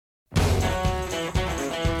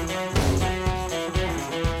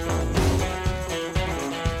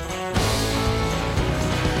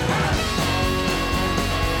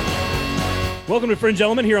Welcome to Fringe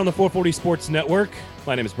Element here on the 440 Sports Network.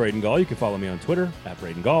 My name is Braden Gall. You can follow me on Twitter at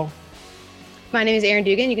Braden Gall. My name is Aaron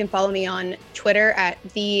Dugan. You can follow me on Twitter at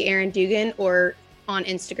the Aaron Dugan or on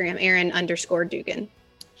Instagram, Aaron_Dugan.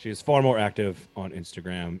 She is far more active on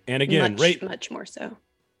Instagram. And again, much more so.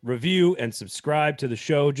 Review and subscribe to the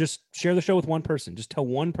show. Just share the show with one person. Just tell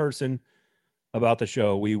one person about the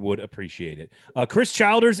show. We would appreciate it. Chris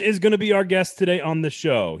Childers is going to be our guest today on the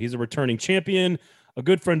show. He's a returning champion, a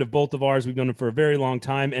good friend of both of ours. We've known him for a very long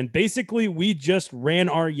time. And basically, we just ran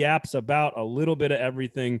our yaps about a little bit of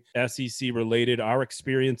everything SEC related, our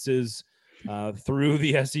experiences through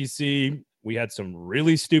the SEC. We had some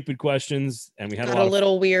really stupid questions, and we had a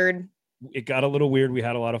little weird. It got a little weird. We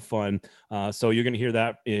had a lot of fun. So you're going to hear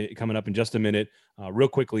that coming up in just a minute. Real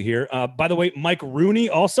quickly here. By the way, Mike Rooney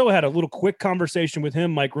also had a little quick conversation with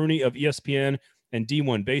him. Mike Rooney of ESPN and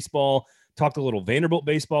D1 Baseball. Talked a little Vanderbilt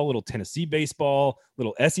baseball, a little Tennessee baseball, a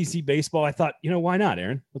little SEC baseball. I thought, why not,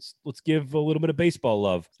 Aaron? Let's give a little bit of baseball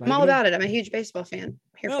love. I'm all about it. I'm a huge baseball fan.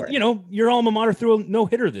 Here for it. Your alma mater threw a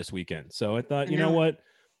no-hitter this weekend. So I thought, you know what?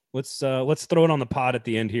 Let's throw it on the pod at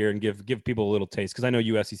the end here and give people a little taste, because I know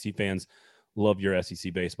you SEC fans love your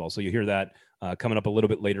SEC baseball. So you hear that coming up a little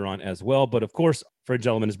bit later on as well. But of course, Fringe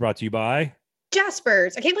Element is brought to you by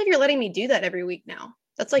Jaspers. I can't believe you're letting me do that every week now.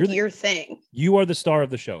 That's like your thing. You are the star of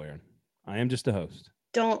the show, Aaron. I am just a host.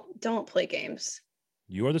 Don't play games.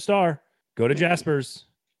 You are the star. Go to Jaspers.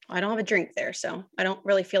 I don't have a drink there, so I don't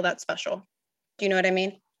really feel that special. Do you know what I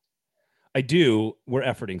mean? I do. We're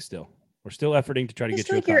efforting still. We're still efforting to try to get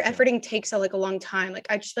you. Your efforting takes a long time. Like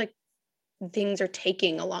I just feel like things are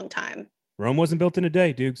taking a long time. Rome wasn't built in a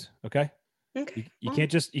day, Dukes. Okay. Okay. You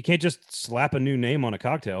can't just slap a new name on a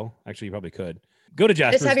cocktail. Actually, you probably could. Go to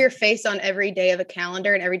Jaspers. Just have your face on every day of a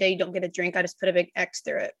calendar, and every day you don't get a drink, I just put a big X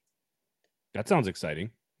through it. That sounds exciting.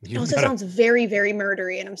 It also sounds very, very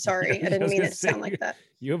murdery, and I'm sorry. I didn't mean it to sound like that.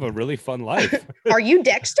 You have a really fun life. Are you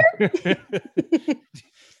Dexter?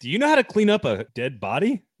 Do you know how to clean up a dead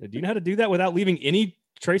body? Do you know how to do that without leaving any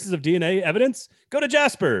traces of DNA evidence? Go to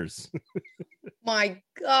Jaspers. My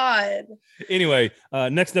God. Anyway,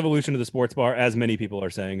 next evolution of the sports bar, as many people are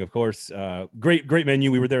saying, of course. Great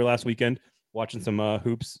menu. We were there last weekend watching some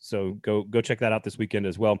hoops. So go check that out this weekend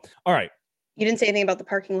as well. All right. You didn't say anything about the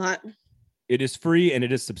parking lot. It is free and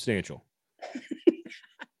it is substantial.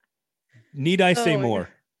 Need I say more?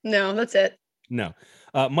 No, that's it. No.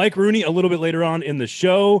 Mike Rooney a little bit later on in the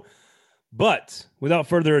show. But without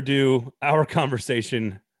further ado, our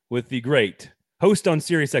conversation with the great host on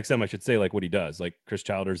SiriusXM, I should say, like what he does. Like Chris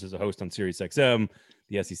Childers is a host on SiriusXM,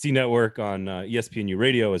 the SEC Network, on ESPNU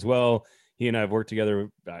Radio as well. He and I have worked together,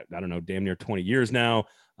 I don't know, damn near 20 years now.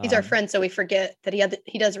 He's our friend, so we forget that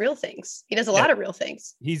he does real things. He does a lot of real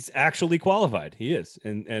things. He's actually qualified. He is.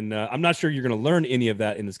 And I'm not sure you're going to learn any of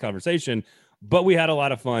that in this conversation, but we had a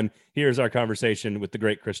lot of fun. Here's our conversation with the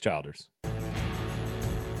great Chris Childers.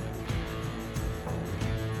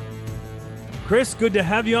 Chris, good to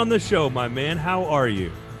have you on the show, my man. How are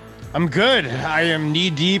you? I'm good. I am knee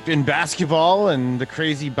deep in basketball and the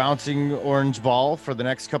crazy bouncing orange ball for the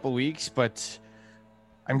next couple weeks, but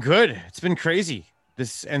I'm good. It's been crazy,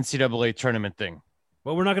 this NCAA tournament thing.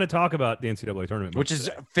 Well, we're not going to talk about the NCAA tournament, which is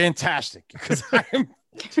fantastic because I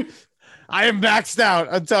am maxed out.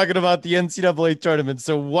 I'm talking about the NCAA tournament.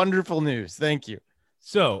 So wonderful news. Thank you.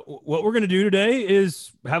 So what we're going to do today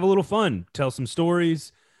is have a little fun, tell some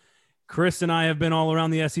stories. Chris and I have been all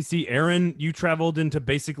around the SEC. Aaron, you traveled into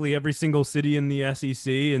basically every single city in the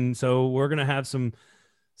SEC. And so we're going to have some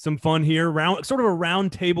fun here, sort of a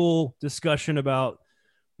round table discussion about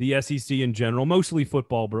the SEC in general, mostly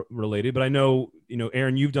football related. But I know,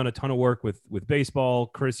 Aaron, you've done a ton of work with baseball.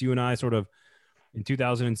 Chris, you and I sort of in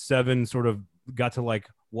 2007 sort of got to like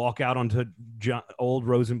walk out onto old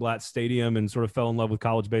Rosenblatt Stadium and sort of fell in love with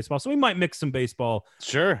college baseball. So we might mix some baseball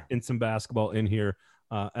and some basketball in here.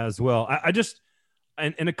 As well. I just,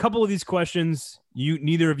 and a couple of these questions,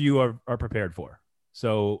 neither of you are prepared for.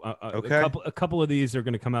 So a couple of these are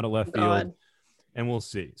going to come out of left field and we'll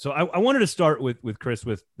see. So I wanted to start with Chris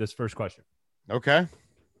with this first question. Okay.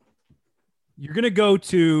 You're going to go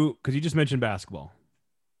to, because you just mentioned basketball.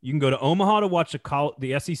 You can go to Omaha to watch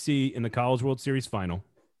the SEC in the College World Series final.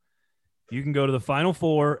 You can go to the Final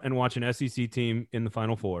Four and watch an SEC team in the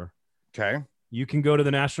Final Four. Okay. You can go to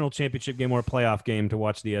the national championship game or a playoff game to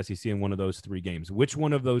watch the SEC in one of those three games. Which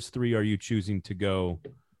one of those three are you choosing to go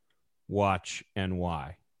watch and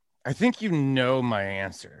why? I think you know my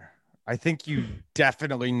answer. I think you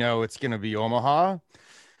definitely know it's going to be Omaha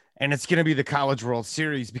and it's going to be the College World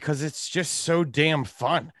Series because it's just so damn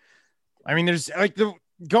fun. I mean, there's like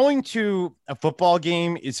going to a football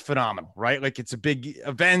game is phenomenal, right? Like it's a big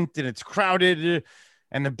event and it's crowded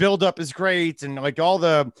and the buildup is great. And like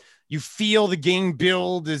you feel the game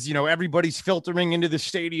build as, everybody's filtering into the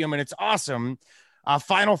stadium and it's awesome.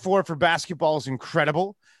 Final Four for basketball is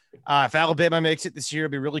incredible. If Alabama makes it this year,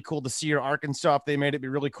 it'd be really cool to see, or Arkansas, if they made it, it'd be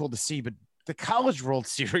really cool to see. But the College World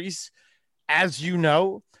Series, as you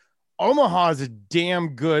know, Omaha is a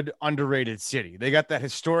damn good underrated city. They got that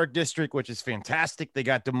historic district, which is fantastic. They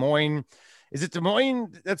got Des Moines. Is it Des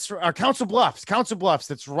Moines? That's Council Bluffs. Council Bluffs.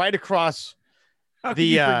 That's right across How can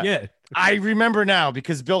you forget? I remember now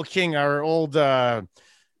because Bill King, our old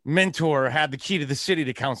mentor, had the key to the city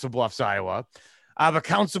to Council Bluffs, Iowa. But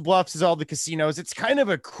Council Bluffs is all the casinos. It's kind of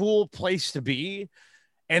a cool place to be.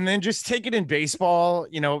 And then just take it in baseball,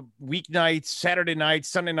 weeknights, Saturday night,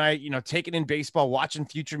 Sunday night, take it in baseball, watching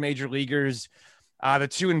future major leaguers, the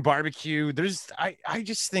two in barbecue. I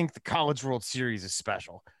just think the College World Series is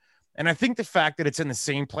special. And I think the fact that it's in the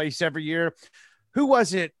same place every year. Who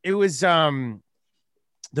was it? It was the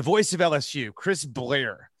voice of LSU, Chris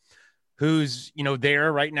Blair, who's,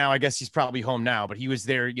 there right now. I guess he's probably home now, but he was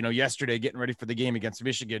there, yesterday getting ready for the game against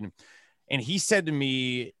Michigan. And he said to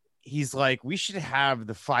me, he's like, we should have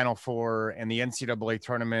the Final Four and the NCAA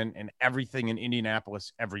tournament and everything in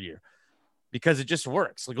Indianapolis every year because it just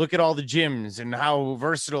works. Like, look at all the gyms and how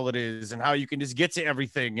versatile it is and how you can just get to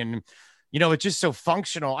everything. And, it's just so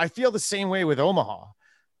functional. I feel the same way with Omaha.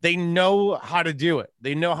 They know how to do it.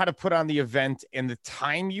 They know how to put on the event, and the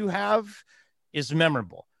time you have is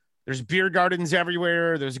memorable. There's beer gardens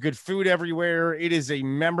everywhere. There's good food everywhere. It is a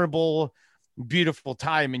memorable, beautiful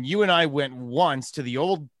time. And you and I went once to the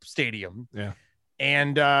old stadium. Yeah.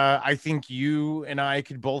 And I think you and I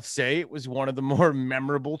could both say it was one of the more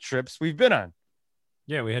memorable trips we've been on.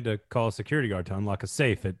 Yeah, we had to call a security guard to unlock a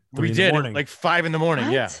safe at 3 in the did morning. Like 5 in the morning.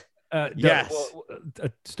 What? Yeah. Yes.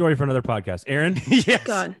 A story for another podcast. Aaron? Yes.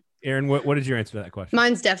 God. Aaron, what is your answer to that question?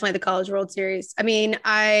 Mine's definitely the College World Series. I mean,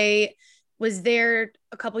 I was there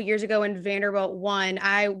a couple years ago when Vanderbilt won.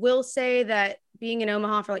 I will say that being in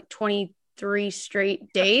Omaha for like 23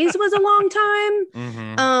 straight days was a long time.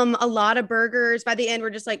 Mm-hmm. A lot of burgers. By the end, we're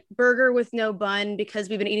just like burger with no bun because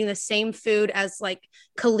we've been eating the same food as like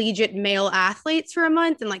collegiate male athletes for a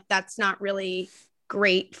month. And like, that's not really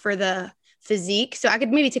great for the physique. So I could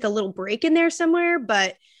maybe take a little break in there somewhere,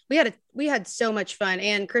 but we had so much fun.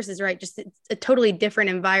 And Chris is right. Just a totally different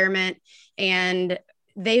environment. And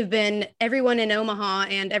everyone in Omaha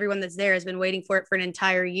and everyone that's there has been waiting for it for an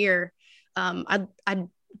entire year. I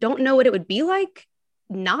don't know what it would be like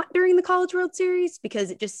not during the College World Series because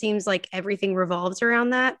it just seems like everything revolves around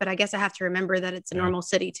that. But I guess I have to remember that it's a normal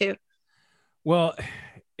city too. Well,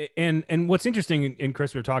 and what's interesting, and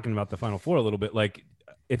Chris, we were talking about the Final Four a little bit, like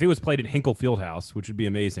if it was played at Hinkle Fieldhouse, which would be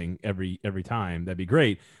amazing every time, that'd be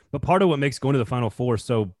great. But part of what makes going to the Final Four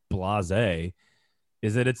so blasé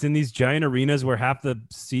is that it's in these giant arenas where half the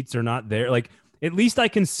seats are not there. Like, at least I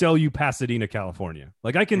can sell you Pasadena, California.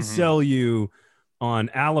 Like, I can sell you on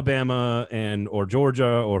Alabama or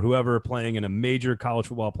Georgia or whoever playing in a major college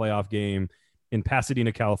football playoff game in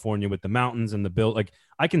Pasadena, California with the mountains and the build. Like,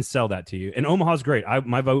 I can sell that to you. And Omaha's great.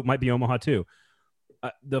 My vote might be Omaha too.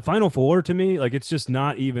 The Final Four to me, like, it's just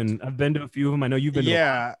not even. I've been to a few of them. I know you've been.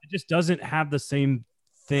 Yeah. It just doesn't have the same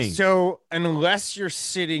thing. So unless you're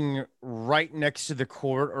sitting right next to the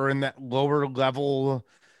court or in that lower level,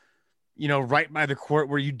 right by the court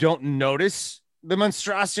where you don't notice the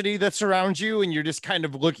monstrosity that's around you and you're just kind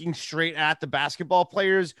of looking straight at the basketball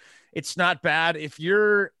players, it's not bad. If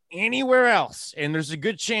you're anywhere else, and there's a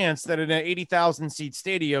good chance that in an 80,000 seat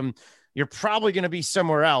stadium, you're probably going to be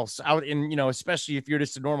somewhere else out in, especially if you're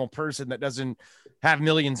just a normal person that doesn't have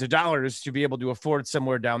millions of dollars to be able to afford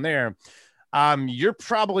somewhere down there. You're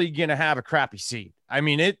probably going to have a crappy seat. I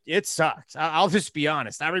mean, it sucks. I'll just be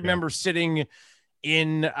honest. I remember sitting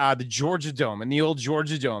in the Georgia Dome, in the old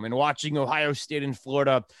Georgia Dome, and watching Ohio State and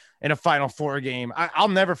Florida in a Final Four game. I'll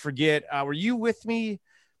never forget. Were you with me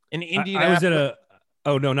in Indianapolis? I was at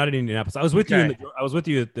oh no, not in Indianapolis. I was with you. I was with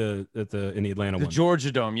you at the in the Atlanta one. The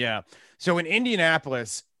Georgia Dome, yeah. So in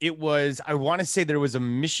Indianapolis, it was. I want to say there was a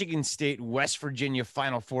Michigan State West Virginia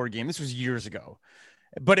Final Four game. This was years ago,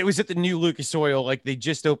 but it was at the new Lucas Oil. Like, they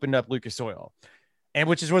just opened up Lucas Oil, and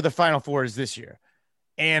which is where the Final Four is this year.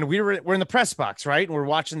 And we're in the press box, right? And we're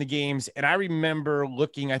watching the games. And I remember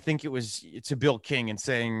looking, I think it was to Bill King, and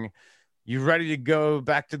saying, "You ready to go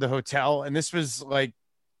back to the hotel?" And this was like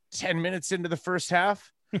 10 minutes into the first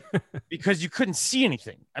half because you couldn't see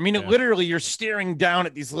anything. I mean, literally, you're staring down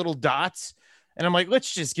at these little dots. And I'm like,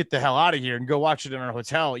 let's just get the hell out of here and go watch it in our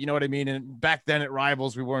hotel. You know what I mean? And back then at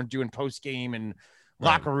Rivals, we weren't doing post game and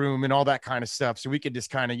locker room and all that kind of stuff. So we could just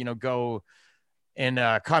kind of, you know, go and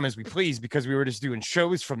come as we please, because we were just doing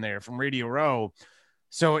shows from there, from Radio Row.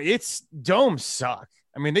 So domes suck.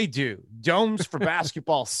 I mean, they do. Domes for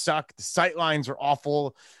basketball suck. The sight lines are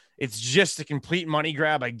awful. It's just a complete money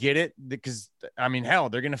grab. I get it, because I mean, hell,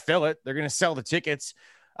 they're going to fill it. They're going to sell the tickets.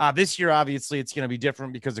 This year, obviously, it's going to be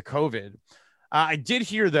different because of COVID. I did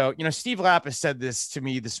hear, though, you know, Steve Lapis said this to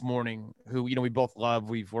me this morning, who, you know, we both love.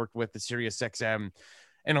 We've worked with the Sirius XM.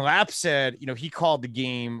 And Lap said, you know, he called the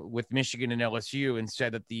game with Michigan and LSU and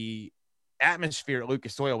said that the atmosphere at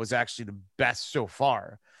Lucas Oil was actually the best so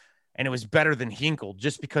far. And it was better than Hinkle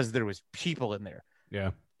just because there was people in there.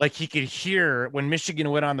 Yeah. Like he could hear when Michigan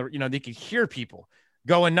went on the, you know, they could hear people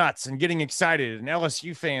going nuts and getting excited, and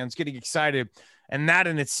LSU fans getting excited. And that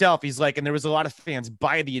in itself, he's like, and there was a lot of fans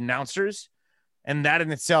by the announcers, and that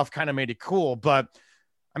in itself kind of made it cool. But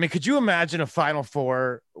I mean, could you imagine a Final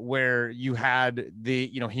Four where you had the,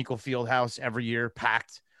 you know, Hinkle Fieldhouse every year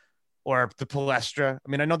packed, or the Palestra? I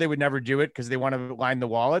mean, I know they would never do it because they want to line the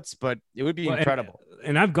wallets, but it would be incredible.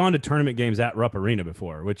 And I've gone to tournament games at Rupp Arena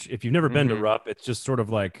before, which if you've never been to Rupp, it's just sort of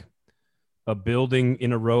like a building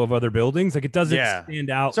in a row of other buildings. Like it doesn't stand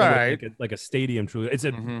out like a stadium. Truly, it's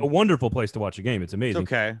a wonderful place to watch a game. It's amazing.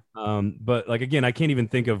 It's okay. But like, again, I can't even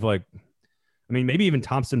think of like, I mean, maybe even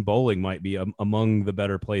Thompson Bowling might be among the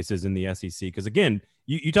better places in the SEC. Because again,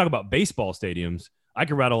 you talk about baseball stadiums. I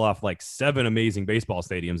could rattle off like 7 amazing baseball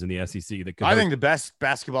stadiums in the SEC. I think the best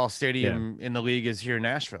basketball stadium in the league is here in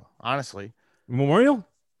Nashville, honestly. Memorial?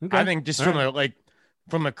 Okay. I think just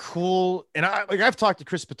from a cool, and I've talked to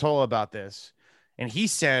Chris Patola about this, and he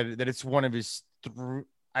said that it's one of his,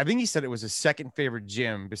 I think he said it was his second favorite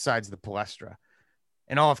gym besides the Palestra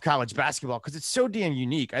in all of college basketball, because it's so damn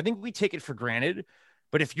unique. I think we take it for granted,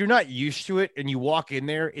 but if you're not used to it and you walk in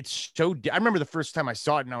there, it's so, I remember the first time I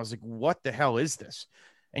saw it and I was like, what the hell is this?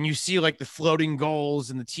 And you see like the floating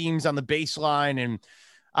goals and the teams on the baseline, and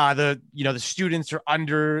the students are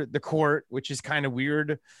under the court, which is kind of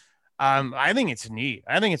weird. I think it's neat.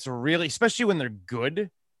 I think it's really, especially when they're good,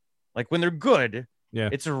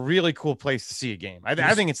 it's a really cool place to see a game.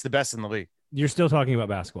 I think it's the best in the league. You're still talking about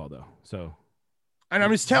basketball though. So, and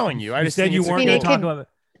I'm just telling you, I just said you weren't going to talk about it.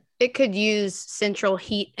 It could use central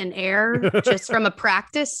heat and air just from a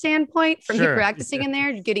practice standpoint, from you practicing in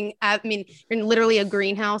there, you're literally a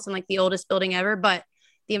greenhouse and like the oldest building ever, but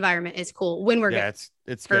the environment is cool when we're good.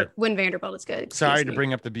 It's good. When Vanderbilt is good. Sorry to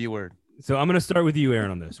bring up the B word. So I'm going to start with you,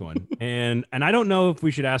 Aaron, on this one. and I don't know if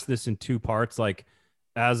we should ask this in 2 parts, like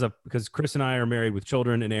because Chris and I are married with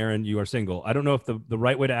children and Aaron, you are single. I don't know if the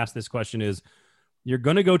right way to ask this question is, you're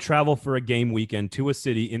going to go travel for a game weekend to a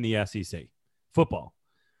city in the SEC football.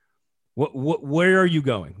 Where are you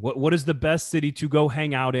going? What is the best city to go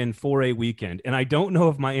hang out in for a weekend? And I don't know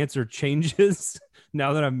if my answer changes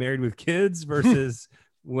now that I'm married with kids versus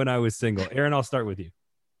when I was single. Aaron, I'll start with you.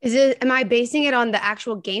 Am I basing it on the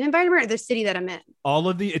actual game environment or the city that I'm in?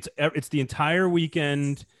 It's the entire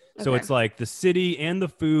weekend. Okay. So it's like the city and the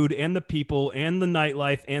food and the people and the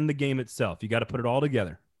nightlife and the game itself. You got to put it all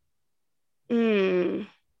together.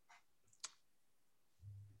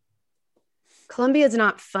 Columbia is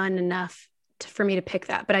not fun enough for me to pick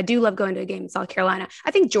that, but I do love going to a game in South Carolina.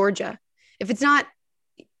 I think Georgia. If it's not,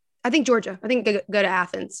 I think Georgia. I think go to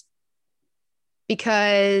Athens.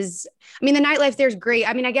 Because, I mean, the nightlife there's great.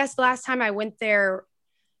 I mean, I guess the last time I went there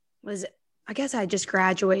I guess I just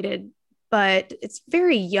graduated, but it's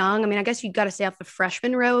very young. I mean, I guess you got to stay off the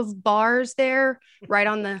freshman row of bars there, right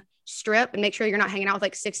on the strip, and make sure you're not hanging out with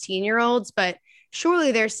like 16-year-olds. But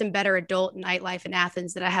surely there's some better adult nightlife in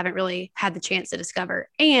Athens that I haven't really had the chance to discover.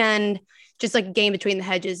 And just like a game between the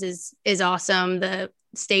hedges is awesome. The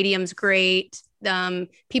stadium's great.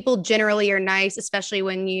 People generally are nice, especially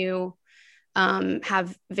when you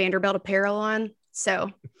have Vanderbilt apparel on.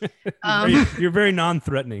 So you're very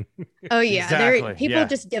non-threatening. Oh yeah. Exactly. People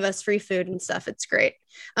just give us free food and stuff. It's great.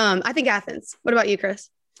 I think Athens. What about you, Chris?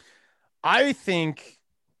 I think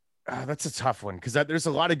that's a tough one, because there's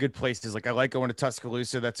a lot of good places. Like I like going to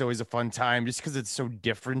Tuscaloosa. That's always a fun time just because it's so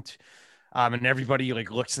different. And everybody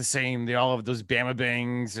like looks the same. They all have those Bama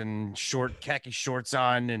bangs and short khaki shorts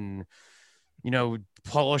on, and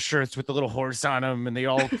polo shirts with the little horse on them, and they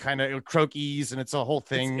all kind of croquis, and it's a whole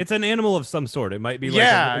thing. It's an animal of some sort. It might be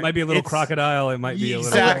it might be a little crocodile. It might be a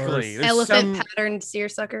little elephant patterned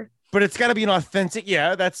seersucker. But it's got to be an authentic.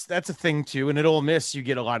 Yeah, that's a thing too. And at Ole Miss, you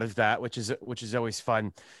get a lot of that, which is always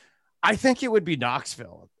fun. I think it would be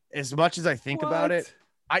Knoxville. As much as I think about it,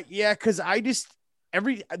 because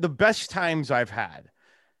the best times I've had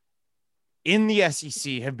in the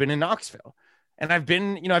SEC have been in Knoxville, and I've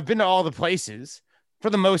been to all the places. for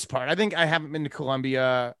the most part. I think I haven't been to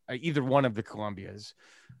Columbia, either one of the Columbias,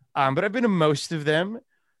 but I've been to most of them.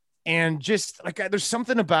 And just like there's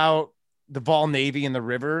something about the Vol Navy and the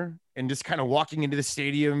river and just kind of walking into the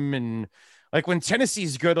stadium. And like when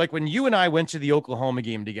Tennessee's good, like when you and I went to the Oklahoma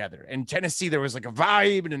game together, and Tennessee, there was like a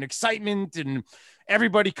vibe and an excitement, and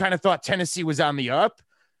everybody kind of thought Tennessee was on the up,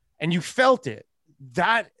 and you felt it.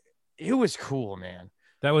 It was cool, man.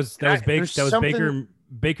 That was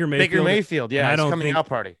Baker Mayfield. Yeah, his coming out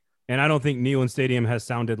party. And I don't think Neyland Stadium has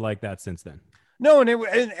sounded like that since then. No,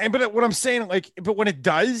 but what I'm saying, like, but when it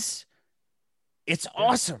does, it's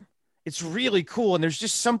awesome. It's really cool. And there's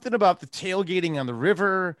just something about the tailgating on the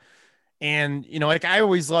river. And, you know, like I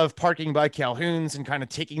always love parking by Calhoun's and kind of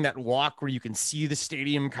taking that walk where you can see the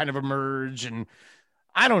stadium kind of emerge. And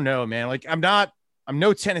I don't know, man, like I'm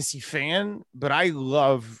no Tennessee fan, but I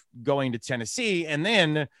love going to Tennessee. And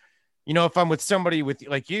then, you know, if I'm with somebody with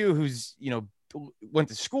like you, who's, you know, went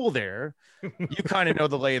to school there, you kind of know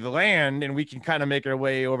the lay of the land, and we can kind of make our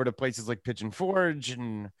way over to places like Pigeon Forge.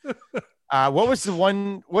 And what's the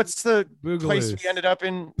Boogaloo's. place we ended up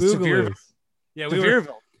in? Sevierville. Yeah,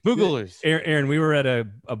 Sevierville. Boogaloo's. Aaron, we were at a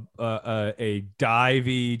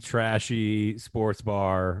divey, trashy sports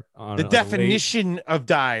bar. On the definition of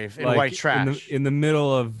dive and white trash. In the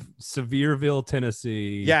middle of Sevierville,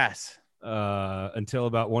 Tennessee. Yes. Until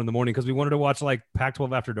about 1 a.m. because we wanted to watch like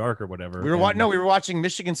Pac-12 After Dark or whatever. We were watching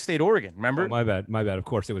Michigan State, Oregon. Remember? Oh, my bad. Of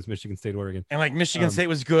course, it was Michigan State, Oregon. And like Michigan State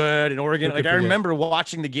was good, and Oregon. Like I remember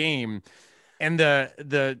watching the game, and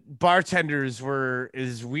the bartenders were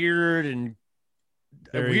weird and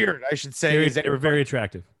weird. I should say they were very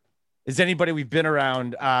attractive. Is anybody we've been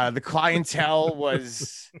around? The clientele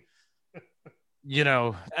was, you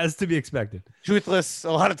know, as to be expected, toothless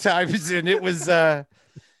a lot of times, and it was.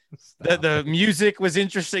 The music was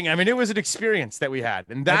interesting. I mean, it was an experience that we had.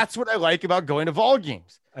 And that's what I like about going to Vol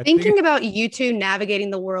games. Thinking about you two navigating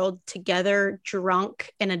the world together,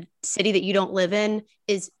 drunk in a city that you don't live in,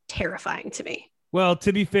 is terrifying to me. Well,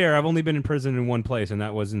 to be fair, I've only been in prison in one place, and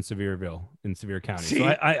that was in Sevierville, in Sevier County.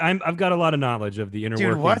 So I've got a lot of knowledge of the inner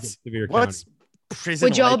workings of Sevier County. Prison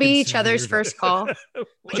Would y'all be each other's first call?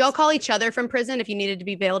 Would y'all call each other from prison if you needed to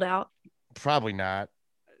be bailed out? Probably not.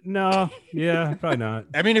 No, yeah, probably not.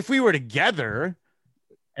 I mean, if we were together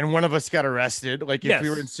and one of us got arrested, like if we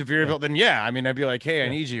were in Sevierville, then yeah, I mean, I'd be like, hey, I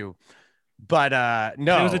need you. But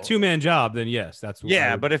no, if it was a 2-man job, then yes, that's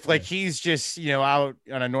what but if like he's just, you know, out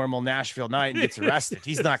on a normal Nashville night and gets arrested,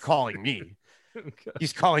 he's not calling me.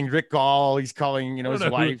 He's calling Rick Gall. He's calling, you know, his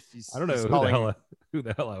wife. I don't know who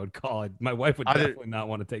the hell I would call. My wife would definitely not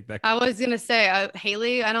want to take that call. I was gonna say,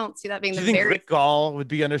 Haley, I don't see that being Do you think Rick Gall would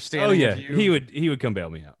be understanding? Oh yeah, he would come bail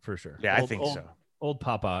me out for sure. Yeah, I think so. Old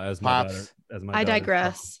Papa, as my I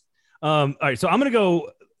digress. All right, so I'm gonna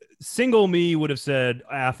go. Single me would have said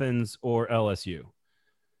Athens or LSU,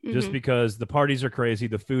 just because the parties are crazy,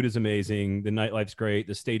 the food is amazing, the nightlife's great,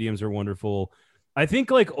 the stadiums are wonderful. I think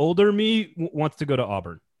like older me wants to go to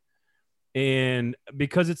Auburn. And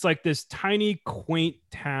because it's like this tiny, quaint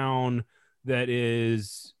town that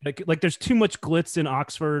is like there's too much glitz in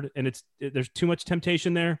Oxford, and there's too much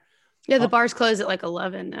temptation there. Yeah, the bars close at like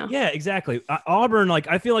 11 now. Yeah, exactly. Auburn, like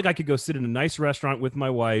I feel like I could go sit in a nice restaurant with my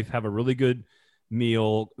wife, have a really good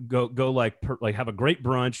meal, go like have a great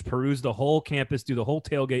brunch, peruse the whole campus, do the whole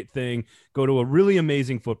tailgate thing, go to a really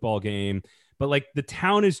amazing football game. But like the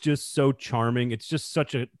town is just so charming. It's just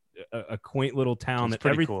such a quaint little town. It's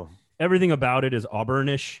pretty cool. Everything about it is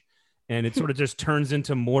Auburnish, and it sort of just turns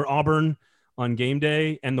into more Auburn on game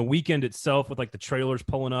day, and the weekend itself with like the trailers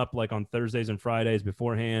pulling up like on Thursdays and Fridays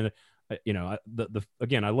beforehand. You know,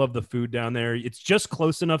 again, I love the food down there. It's just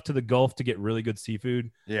close enough to the Gulf to get really good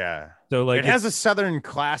seafood. Yeah. So like it has a Southern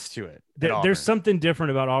class to it. There's something different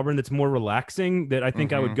about Auburn that's more relaxing that I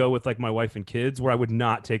think I would go with like my wife and kids, where I would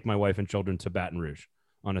not take my wife and children to Baton Rouge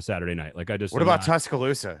on a Saturday night. Like what about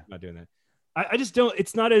Tuscaloosa? Not doing that. I just don't.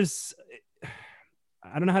 It's not as.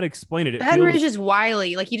 I don't know how to explain it. Baton Rouge is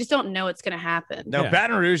wily. Like you just don't know it's going to happen. No,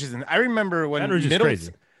 Baton Rouge isn't. I remember when Baton Rouge is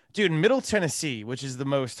crazy. Dude, Middle Tennessee, which is the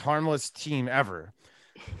most harmless team ever,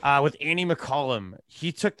 with Andy McCollum,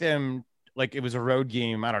 he took them like it was a road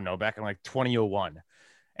game. I don't know, back in like 2001,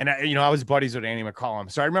 and I was buddies with Andy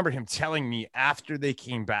McCollum, so I remember him telling me after they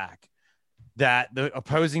came back that the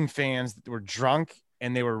opposing fans were drunk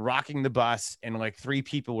and they were rocking the bus, and like 3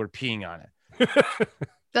 people were peeing on it.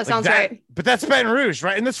 That sounds right. But that's Baton Rouge,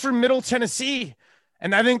 right? And that's for Middle Tennessee.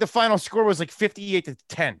 And I think the final score was like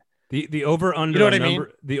 58-10. The over under, you know what I mean?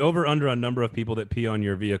 The over under on number of people that pee on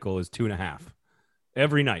your vehicle is 2.5.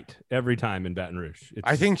 every night, every time in Baton Rouge.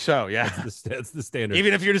 I think so. Yeah. That's the standard.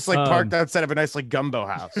 Even if you're just like parked outside of a nice like gumbo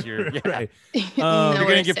house, you're right. you're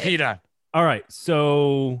going to get peed on. All right.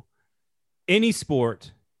 So any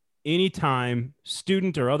sport, anytime,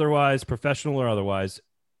 student or otherwise, professional or otherwise,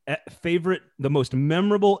 the most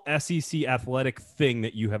memorable SEC athletic thing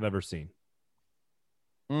that you have ever seen?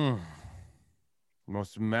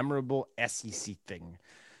 Most memorable SEC thing.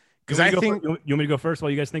 Because I think you want me to go first while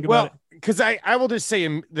you guys think about it? Because I will just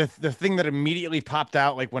say the thing that immediately popped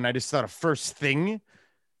out, like when I just thought of first thing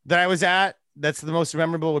that I was at, that's the most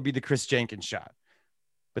memorable would be the Chris Jenkins shot.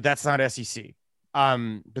 But that's not SEC.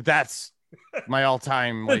 But that's my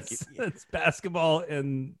all-time like it's basketball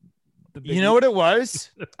and you know what it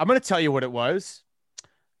was? I'm going to tell you what it was.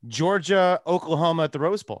 Georgia, Oklahoma at the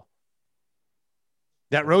Rose Bowl.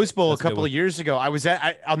 That Rose Bowl a couple of years ago, I was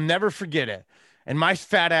at, I'll never forget it. And my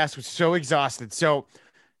fat ass was so exhausted. So,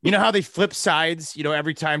 you know how they flip sides, you know,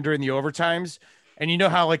 every time during the overtimes, and you know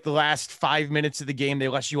how like the last 5 minutes of the game, they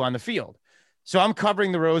let you on the field. So I'm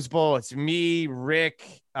covering the Rose Bowl. It's me, Rick,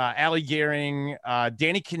 Allie Gehring,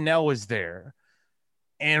 Danny Cannell was there,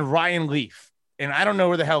 and Ryan Leaf. And I don't know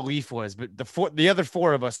where the hell Leaf was, but the other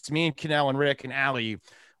four of us, me and Cannell and Rick and Allie,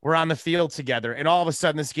 were on the field together. And all of a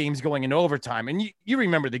sudden this game's going into overtime. And you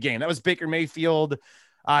remember the game. That was Baker Mayfield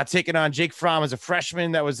taking on Jake Fromm as a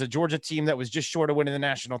freshman. That was a Georgia team that was just short of winning the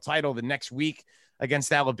national title the next week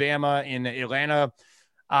against Alabama in Atlanta.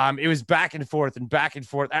 It was back and forth and back and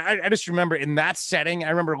forth. I just remember in that setting, I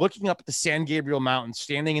remember looking up at the San Gabriel Mountains,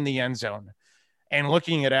 standing in the end zone and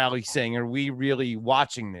looking at Allie saying, are we really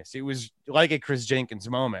watching this? It was like a Chris Jenkins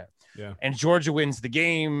moment. Yeah. And Georgia wins the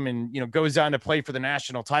game and, you know, goes on to play for the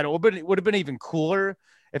national title. But it would have been even cooler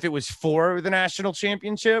if it was for the national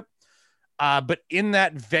championship. But in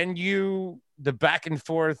that venue, the back and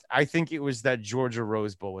forth, I think it was that Georgia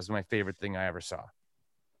Rose Bowl was my favorite thing I ever saw.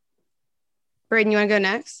 Braden, you want to go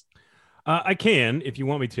next? I can, if you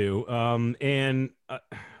want me to. I'm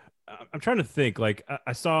trying to think, like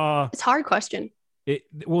I saw. It's a hard question.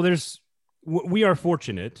 Well, we are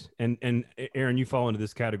fortunate, and Aaron, you fall into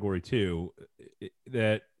this category too,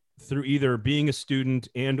 that through either being a student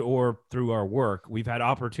and or through our work, we've had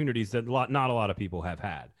opportunities that not a lot of people have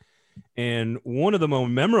had. And one of the most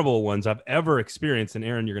memorable ones I've ever experienced, and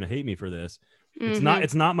Aaron, you're going to hate me for this.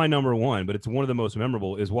 It's not my number one, but it's one of the most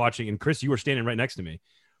memorable is watching, and Chris, you were standing right next to me,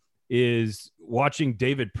 is watching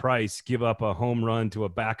David Price give up a home run to a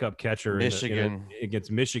backup catcher against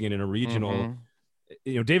Michigan in a regional. Mm-hmm.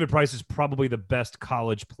 You know, David Price is probably the best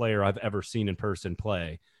college player I've ever seen in person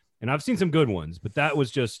play. And I've seen some good ones, but that was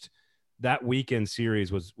just that weekend series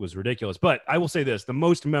was ridiculous. But I will say this, the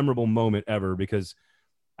most memorable moment ever, because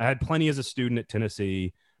I had plenty as a student at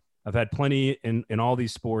Tennessee. I've had plenty in all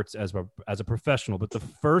these sports as a professional, but the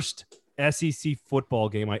first SEC football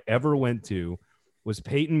game I ever went to was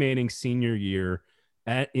Peyton Manning's senior year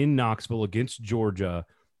in Knoxville against Georgia.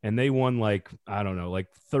 And they won like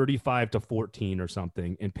 35-14 or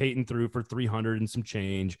something. And Peyton threw for 300 and some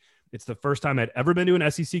change. It's the first time I'd ever been to an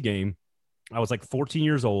SEC game. I was like 14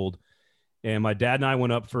 years old. And my dad and I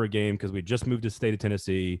went up for a game because we just moved to the state of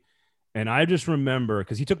Tennessee. And I just remember,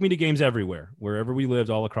 because he took me to games everywhere, wherever we lived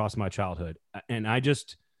all across my childhood. And I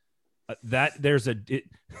just, the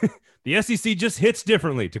SEC just hits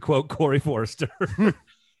differently, to quote Corey Forrester.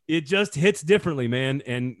 It just hits differently, man.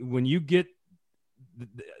 And when you get,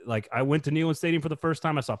 like, I went to Neyland Stadium for the first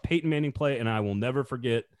time. I saw Peyton Manning play, and I will never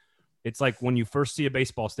forget. It's like when you first see a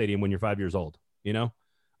baseball stadium when you're 5 years old, you know?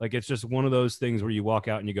 Like, it's just one of those things where you walk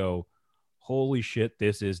out and you go, holy shit,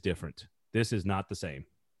 this is different. This is not the same.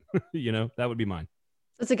 You know, that would be mine.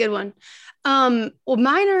 That's a good one. Well,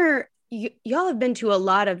 mine are, y'all have been to a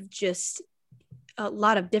lot of different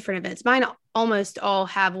events. Mine almost all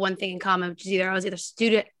have one thing in common, which is I was either a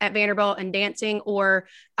student at Vanderbilt and dancing, or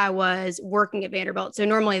I was working at Vanderbilt. So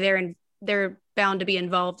normally they're bound to be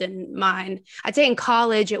involved in mine. I'd say in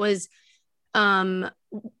college, it was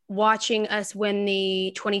watching us win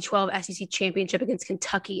the 2012 SEC championship against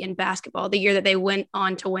Kentucky in basketball, the year that they went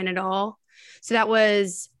on to win it all. So that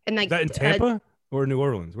was, and like, was that in Tampa or New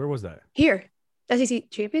Orleans? Where was that? Here, SEC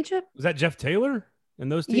championship. Was that Jeff Taylor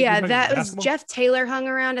and those teams? Yeah, that was Jeff Taylor hung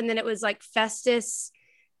around, and then it was like Festus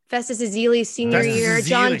Ezeli's senior year.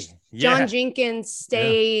 John Jenkins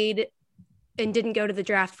stayed and didn't go to the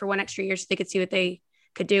draft for one extra year so they could see what they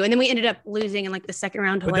could do. And then we ended up losing in like the second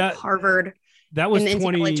round to Harvard. That was in the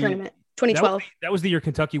NCAA tournament. 2012. That was the year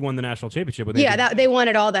Kentucky won the national championship. They won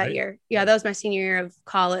it all that year. Yeah, that was my senior year of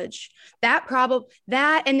college.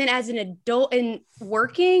 And then as an adult and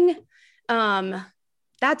working,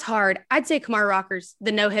 that's hard. I'd say Kamar Rockers,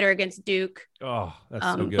 the no-hitter against Duke. Oh, that's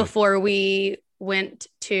so good. Before we went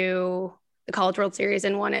to the College World Series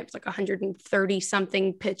and won it. It was like 130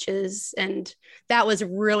 something pitches. And that was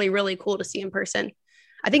really, really cool to see in person.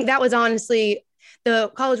 I think that was honestly,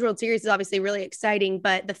 the College World Series is obviously really exciting,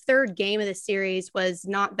 but the third game of the series was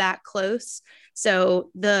not that close. So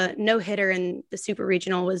the no hitter in the Super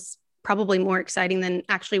Regional was probably more exciting than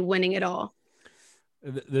actually winning it all.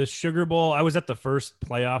 The Sugar Bowl, I was at the first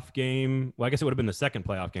playoff game. Well, I guess it would have been the second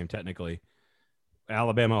playoff game, technically.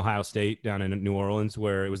 Alabama, Ohio State down in New Orleans,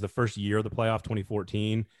 where it was the first year of the playoff,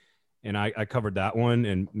 2014. And I covered that one.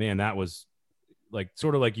 And man, that was like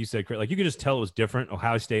sort of like you said, like you could just tell it was different.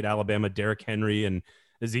 Ohio State, Alabama, Derrick Henry, and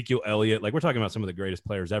Ezekiel Elliott. Like we're talking about some of the greatest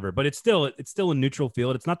players ever, but it's still a neutral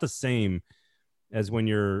field. It's not the same as when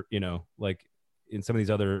you're, like in some of these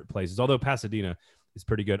other places, although Pasadena is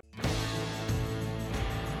pretty good.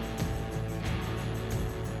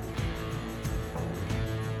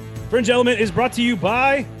 Fringe Element is brought to you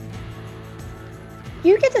by...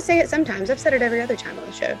 You get to say it sometimes. I've said it every other time on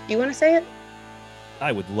the show. Do you want to say it?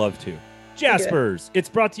 I would love to. Jaspers. It's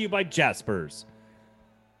brought to you by Jaspers.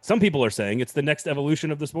 Some people are saying it's the next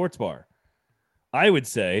evolution of the sports bar. I would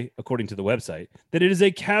say, according to the website, that it is a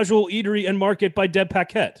casual eatery and market by Deb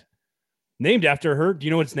Paquette. Named after her. Do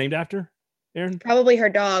you know what it's named after, Aaron? Probably her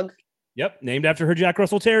dog. Yep. Named after her Jack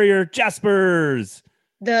Russell Terrier, Jaspers.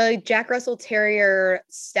 The Jack Russell Terrier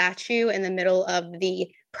statue in the middle of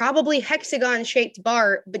the probably hexagon-shaped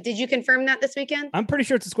bar. But did you confirm that this weekend? I'm pretty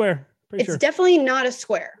sure it's a square. It's definitely not a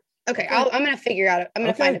square. Okay, I'm going to figure out. I'm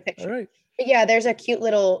going to find a picture. All right. But yeah, there's a cute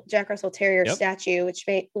little Jack Russell Terrier statue, which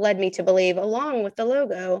led me to believe, along with the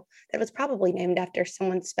logo, that was probably named after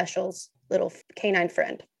someone special's little canine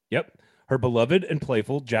friend. Yep. Her beloved and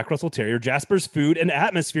playful Jack Russell Terrier, Jasper's food and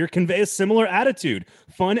atmosphere convey a similar attitude,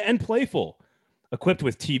 fun and playful. Equipped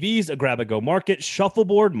with TVs, a grab-and-go market,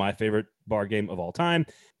 shuffleboard, my favorite bar game of all time,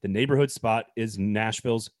 the neighborhood spot is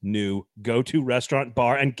Nashville's new go-to restaurant,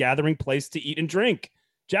 bar, and gathering place to eat and drink.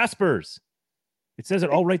 Jaspers. It says it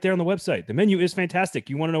all right there on the website. The menu is fantastic.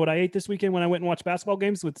 You want to know what I ate this weekend when I went and watched basketball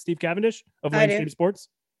games with Steve Cavendish of Mainstream Sports?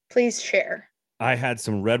 Please share. I had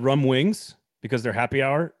some red rum wings because their happy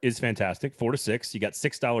hour is fantastic, 4 to 6. You got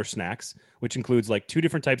 $6 snacks, which includes like 2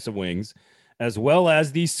 different types of wings, as well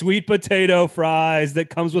as the sweet potato fries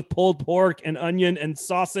that comes with pulled pork and onion and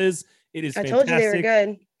sauces. It is fantastic. I told you they were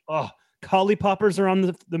good. Oh, cauli poppers are on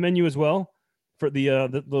the menu as well for the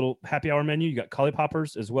little happy hour menu. You got cauli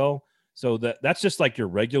poppers as well. So that's just like your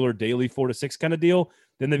regular daily 4 to 6 kind of deal.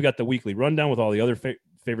 Then they've got the weekly rundown with all the other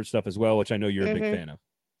favorite stuff as well, which I know you're a big fan of.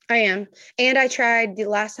 I am. And I tried the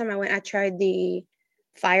last time I went, I tried the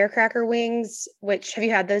firecracker wings, which have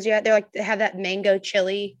you had those yet? They have that mango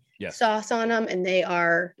chili sauce on them, and they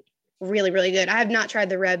are really, really good. I have not tried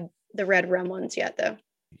the red rum ones yet, though.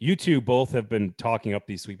 You two both have been talking up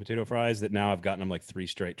these sweet potato fries that now I've gotten them like 3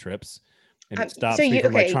 straight trips, and it stops me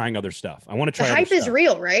from like trying other stuff. I want to try. The hype is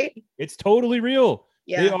real, right? It's totally real.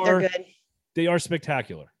 Yeah, they're good. They are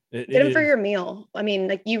spectacular. Get them for your meal. I mean,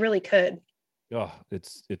 like you really could. Oh,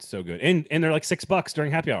 it's so good, and they're like $6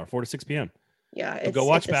 during happy hour, 4 to 6 p.m. Yeah, so go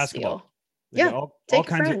watch basketball. Yeah, take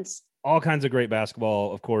friends. All kinds of great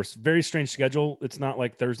basketball, of course. Very strange schedule. It's not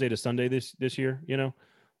like Thursday to Sunday this year,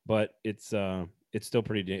 but it's still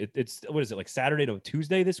pretty. It's what is it, like Saturday to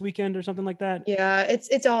Tuesday this weekend or something like that? Yeah,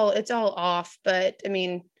 it's all off. But I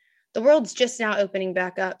mean, the world's just now opening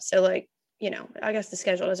back up, so like I guess the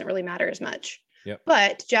schedule doesn't really matter as much. Yep.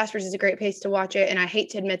 But Jaspers is a great place to watch it, and I hate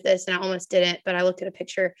to admit this, and I almost didn't, but I looked at a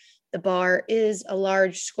picture. The bar is a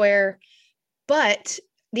large square, but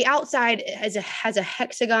the outside has a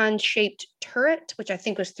hexagon-shaped turret, which I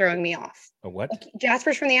think was throwing me off. A what? Like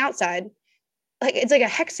Jaspers from the outside, like it's like a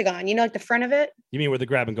hexagon. Like the front of it. You mean where the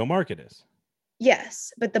grab-and-go market is?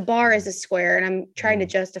 Yes, but the bar is a square, and I'm trying to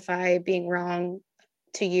justify being wrong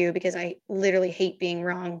to you because I literally hate being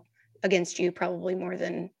wrong against you, probably more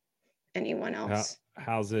than anyone else.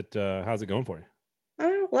 How's it going for you? I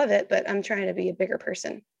don't love it, but I'm trying to be a bigger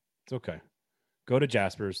person. It's okay. Go to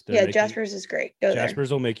Jaspers. Jaspers is great. Go there.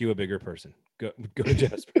 Jaspers will make you a bigger person. Go to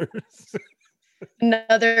Jaspers.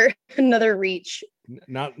 another reach.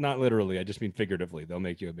 Not literally. I just mean figuratively. They'll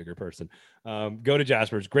make you a bigger person. Go to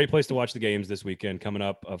Jaspers. Great place to watch the games this weekend. Coming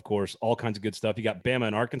up, of course, all kinds of good stuff. You got Bama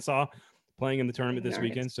and Arkansas playing in the tournament this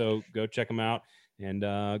weekend, so go check them out and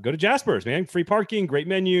go to Jaspers, man. Free parking, great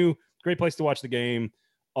menu, great place to watch the game.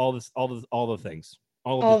 All the things.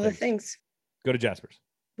 All the things. Go to Jaspers.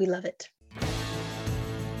 We love it.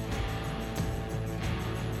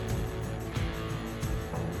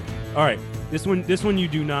 All right, this one you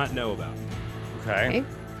do not know about. Okay.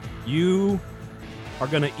 You are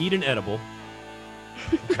gonna eat an edible.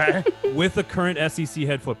 Okay. With a current SEC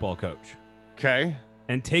head football coach. Okay.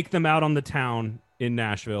 and take them out on the town in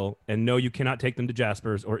Nashville. And no, you cannot take them to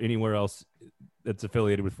Jasper's or anywhere else that's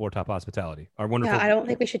affiliated with Four Top Hospitality. Our wonderful, Yeah, I don't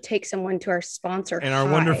think we should take someone to our sponsor. and our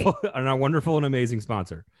wonderful and amazing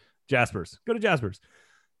sponsor, Jasper's. Go to Jasper's.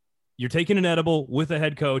 You're taking an edible with a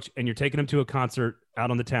head coach, and you're taking them to a concert out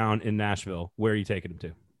on the town in Nashville. Where are you taking them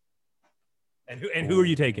to? And who are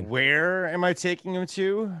you taking? Where am I taking him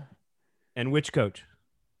to? And which coach?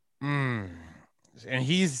 And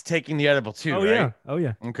he's taking the edible too. Oh right? yeah. Oh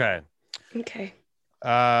yeah. Okay. Okay.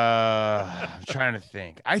 I'm trying to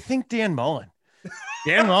think. I think Dan Mullen.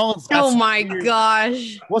 Dan Mullen's got Oh some my weird-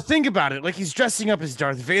 gosh. Well, think about it. Like he's dressing up as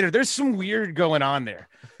Darth Vader. There's some weird going on there.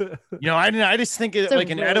 I just think It's a like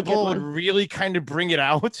an really edible good would one. really kind of bring it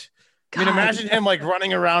out. I mean, God. imagine him like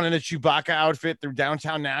running around in a Chewbacca outfit through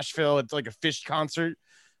downtown Nashville. It's like a Fish concert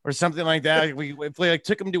or something like that. If we like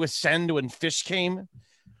took him to Ascend when Fish came,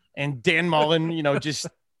 and Dan Mullen, just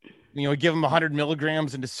give him 100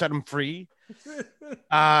 milligrams and to set him free.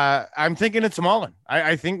 I'm thinking it's Mullen.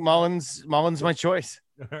 I think Mullen's my choice.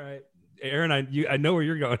 All right, Aaron. I know where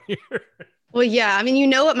you're going here. Well, yeah. I mean,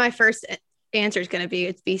 what my first answer is going to be.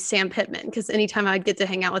 It'd be Sam Pittman, because anytime I get to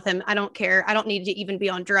hang out with him, I don't care. I don't need to even be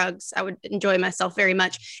on drugs. I would enjoy myself very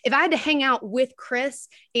much. If I had to hang out with Chris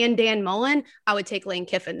and Dan Mullen, I would take Lane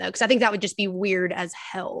Kiffin though, because I think that would just be weird as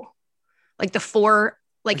hell. Like the four.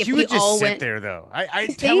 Like But if he we would just all sit went there though. I'm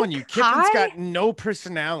You telling think? you, Kiffin's Hi? got no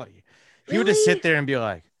personality. He would just Really? sit there and be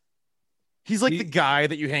like, he's like He- the guy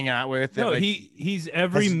that you hang out with. That No, like, he's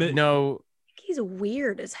every has no. He's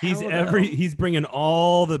weird as hell. He's bringing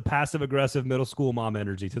all the passive aggressive middle school mom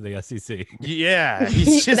energy to the SEC. Yeah,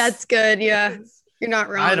 he's just. That's good. Yeah, you're not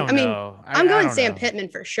wrong. I don't mean, know. I'm I going don't Sam know. Pittman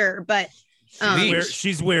for sure, but Leach.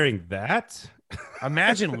 She's wearing that.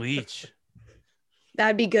 Imagine Leach.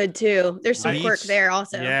 that'd be good too. There's some quirk Leach. there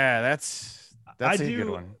also. Yeah, that's I a do- good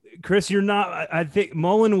one. Chris, you're not. I think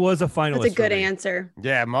Mullen was a finalist. That's a good for me. answer.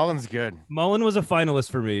 Yeah, Mullen's good. Mullen was a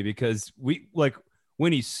finalist for me because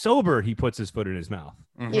when he's sober, he puts his foot in his mouth.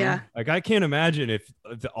 Mhm. Yeah. Like I can't imagine if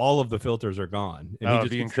all of the filters are gone and Oh, he it'd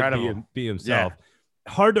just be gets to incredible. be himself.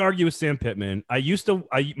 Hard to argue with Sam Pittman.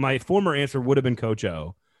 My former answer would have been Coach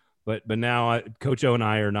O, but now Coach O and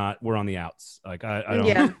I we're on the outs. Like I don't,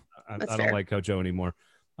 Yeah, I that's don't fair. like Coach O anymore.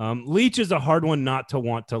 Leach is a hard one not to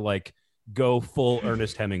want to like go full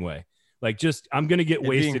Ernest Hemingway. Like I'm gonna get It'd be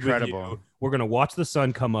wasted with incredible. you. We're gonna watch the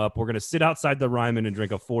sun come up. We're gonna sit outside the Ryman and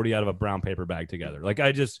drink a 40 out of a brown paper bag together. Like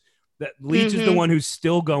that Leach is the Mhm. one who's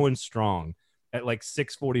still going strong at like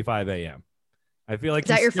 6:45 a.m. I feel like Is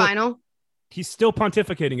that your final? he's still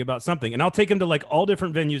pontificating about something, and I'll take him to like all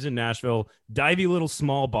different venues in Nashville, divey little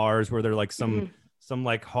small bars where they're like some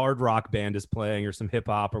like hard rock band is playing or some hip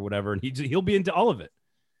hop or whatever, and he'll be into all of it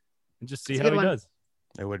and just see That's a how good he one. does.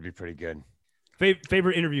 It would be pretty good.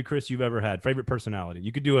 Favorite interview, Chris, you've ever had? Favorite personality?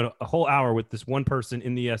 You could do a whole hour with this one person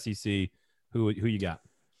in the SEC. Who you got?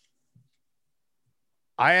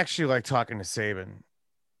 I actually like talking to Saban.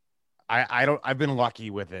 I've been lucky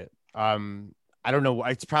with it. I don't know.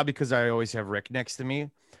 It's probably because I always have Rick next to me,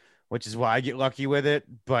 which is why I get lucky with it.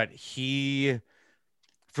 But he,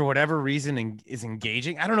 for whatever reason, is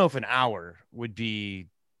engaging. I don't know if an hour would be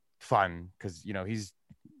fun because he's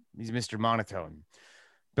Mr. Monotone,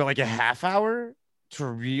 but like a half hour to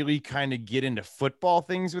really kind of get into football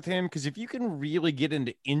things with him. Because if you can really get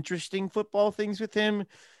into interesting football things with him,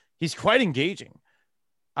 he's quite engaging.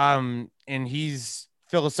 And he's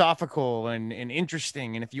philosophical and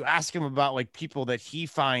interesting. And if you ask him about like people that he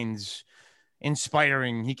finds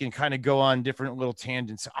inspiring, he can kind of go on different little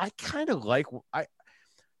tangents. I kind of like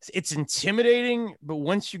it's intimidating, but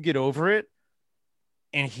once you get over it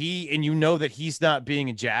and that he's not being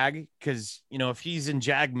a Jag, because if he's in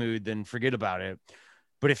Jag mood, then forget about it.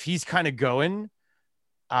 But if he's kind of going,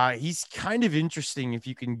 he's kind of interesting if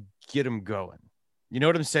you can get him going. You know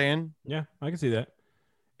what I'm saying? Yeah, I can see that.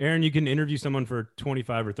 Aaron, you can interview someone for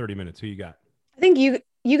 25 or 30 minutes. Who you got? I think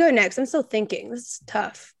you go next. I'm still thinking. This is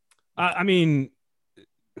tough. I mean,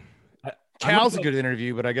 Cal's a good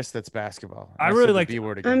interview, but I guess that's basketball. I really said the like- B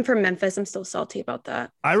word again. I'm from Memphis. I'm still salty about that.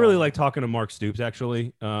 I really like talking to Mark Stoops,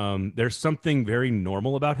 actually. There's something very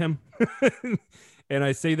normal about him. And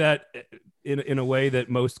I say that in a way that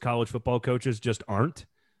most college football coaches just aren't,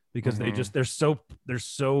 because they're so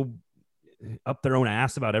up their own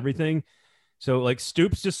ass about everything. So like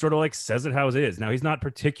Stoops just sort of like says it how it is. Now he's not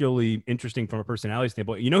particularly interesting from a personality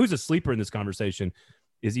standpoint. Who's a sleeper in this conversation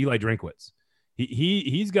is Eli Drinkwitz.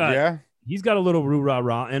 He's got a little roo rah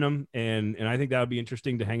rah in him, and I think that would be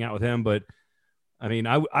interesting to hang out with him. But I mean,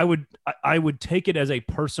 I would take it as a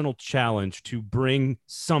personal challenge to bring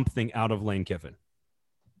something out of Lane Kiffin.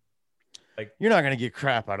 you're not gonna get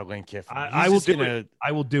crap out of Lane Kiffin. I will do it.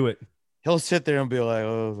 I will do it. He'll sit there and be like,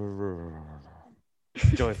 "Oh,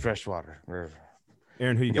 Joey Freshwater."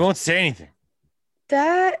 Aaron, who you He got? won't say anything.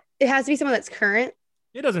 That it has to be someone that's current.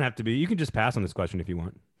 It doesn't have to be. You can just pass on this question if you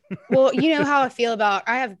want. Well, you know how I feel about.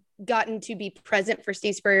 I have gotten to be present for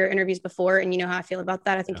Steve Spurrier interviews before, and you know how I feel about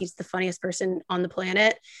that. I think he's the funniest person on the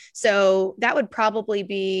planet. So that would probably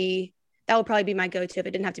be my go-to if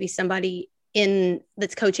it didn't have to be somebody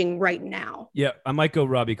that's coaching right now. Yeah, I might go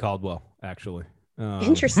Robbie Caldwell, actually.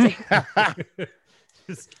 Interesting.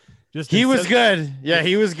 just He was good. Yeah,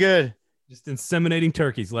 he was good. Just inseminating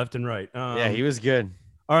turkeys left and right. Yeah, he was good.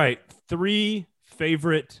 All right, 3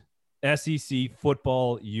 favorite SEC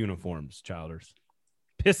football uniforms, Childers.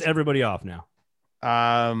 Piss everybody off now.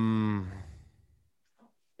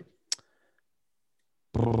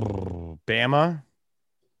 Bama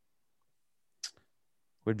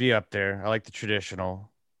would be up there. I like the traditional.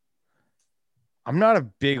 I'm not a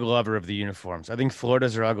big lover of the uniforms. I think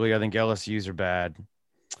Florida's are ugly. I think LSU's are bad.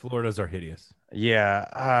 Florida's are hideous.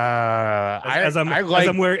 Yeah. As I'm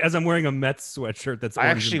wearing a Mets sweatshirt that's I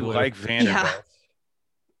orange actually and blue. like Vanderbilt. Yeah.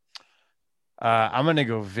 I'm gonna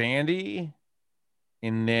go Vandy,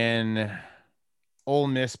 and then Ole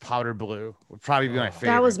Miss powder blue would probably be my favorite.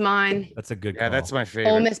 That was mine. That's a good Yeah, call. that's my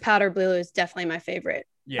favorite. Ole Miss powder blue is definitely my favorite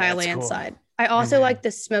by a that's landslide. cool. I also Mhm. like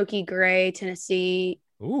the smoky gray Tennessee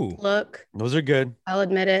Ooh. look. Those are good. I'll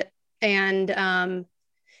admit it. And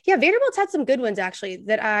yeah, Vanderbilt's had some good ones actually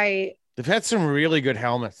They've had some really good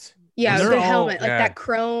helmets. yeah, They're good all- helmet, like yeah. that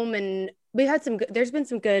chrome, and we've had some good, there's been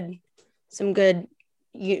some good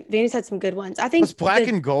Vandy's had some good ones. I think Plus, black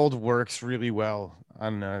and gold works really well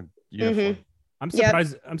on a uniform. I'm Yep.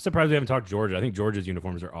 surprised. I'm surprised we haven't talked Georgia. I think Georgia's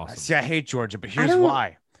uniforms are awesome. See, I hate Georgia, but I here's don't-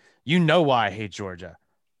 why. You know why I hate Georgia.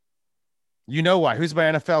 You know why. Who's my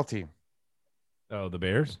NFL team? Oh, the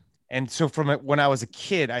Bears. And so from when I was a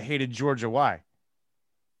kid, I hated Georgia. Why?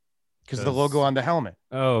 Because the 'Cause- logo on the helmet.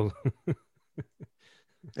 Oh,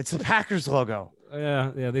 It's the Packers logo.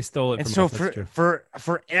 yeah. They stole it. And from so us. That's true. for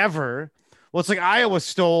forever, well, it's like Iowa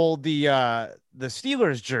stole the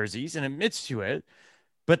Steelers jerseys and admits to it,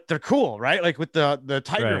 but they're cool, right? Like with the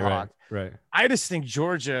Tiger Hawk. Right. I just think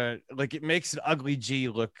Georgia, like it makes an ugly G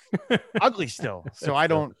look ugly still. So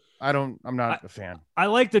I'm not a fan. I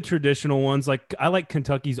like the traditional ones. Like I like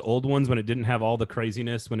Kentucky's old ones when it didn't have all the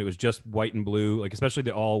craziness, when it was just white and blue, like especially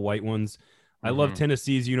the all white ones. I love Mhm.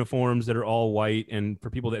 Tennessee's uniforms that are all white. And for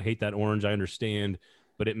people that hate that orange, I understand,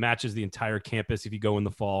 but it matches the entire campus if you go in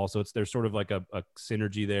the fall. So there's sort of like a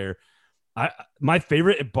synergy there. My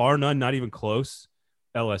favorite, bar none, not even close,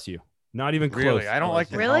 LSU. Not even close. Really, I don't like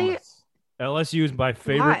the Really? helmets. LSU is my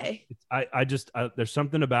favorite. Why? I just there's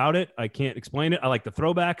something about it. I can't explain it. I like the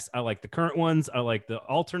throwbacks. I like the current ones. I like the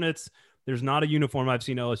alternates. There's not a uniform I've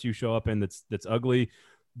seen LSU show up in that's ugly.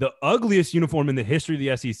 The ugliest uniform in the history of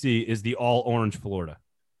the SEC is the all orange Florida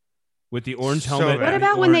with the orange So helmet. bad. What and the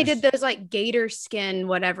about when they orange- did those like gator skin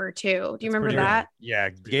whatever too? Do you That's remember pretty that? Yeah,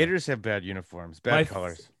 Gators have bad uniforms, bad My-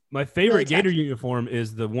 colors. My favorite Really Gator tacky. uniform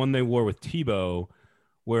is the one they wore with Tebow,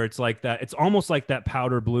 where it's like that. It's almost like that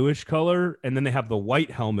powder bluish color, and then they have the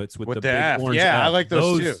white helmets with the the big F. orange. Yeah, I F. like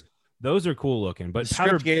those too. Those are cool looking, but The powder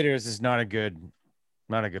script Gators is not a good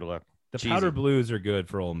look. The Cheesy. powder blues are good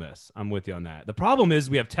for Ole Miss. I'm with you on that. The problem is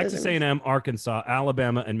we have Texas are- A&M, Arkansas,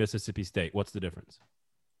 Alabama, and Mississippi State. What's the difference?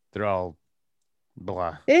 They're all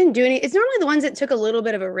blah. They didn't do any. It's normally the ones that took a little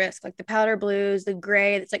bit of a risk, like the powder blues, the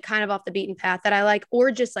gray that's like kind of off the beaten path that I like,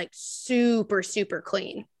 or just like super, super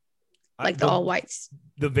clean, like the all whites.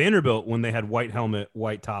 The Vanderbilt, when they had white helmet,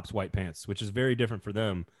 white tops, white pants, which is very different for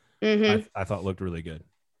them, Mm-hmm. I thought looked really good.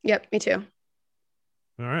 Yep, me too.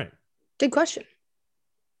 All right. Good question.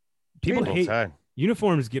 People Both hate sides.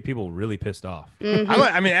 uniforms, get people really pissed off. Mhm.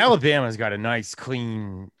 I mean, Alabama's got a nice,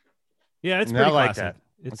 clean. Yeah, it's I pretty like classic.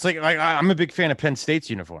 that. It's like I'm a big fan of Penn State's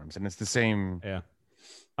uniforms, and it's the same. Yeah.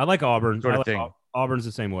 I like Auburn. Sort of I like thing. Auburn's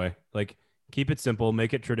the same way. Like, keep it simple,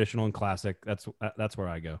 make it traditional and classic. That's where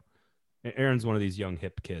I go. Erin's one of these young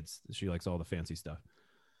hip kids. She likes all the fancy stuff.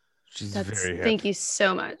 She's That's, very hip. thank you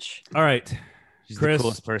so much. All right, She's Chris. the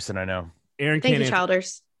coolest person I know. Erin Thank can't you, answer,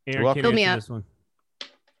 Childers. Erin welcome. can't Fill me answer up. this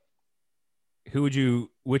one.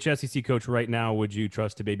 Which SEC coach right now would you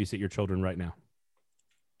trust to babysit your children right now?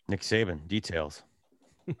 Nick Saban. Details.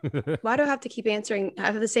 Why do I have to keep answering? I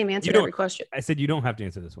have the same answer You to every don't- question. I said you don't have to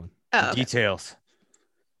answer this one. Oh, okay. Details.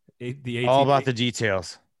 The All 18 about the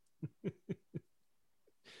details.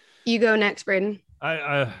 You go next, Braden.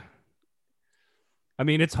 I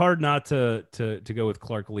mean, it's hard not to go with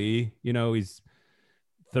Clark Lee. You know, he's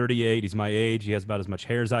 38. He's my age. He has about as much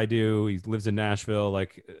hair as I do. He lives in Nashville.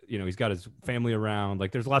 Like, he's got his family around.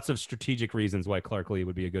 Like, there's lots of strategic reasons why Clark Lee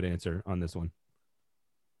would be a good answer on this one.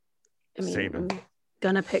 I mean, Saban. I'm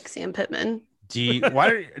gonna pick Sam Pittman. Do you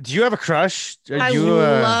have a crush? I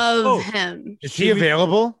love him. Is he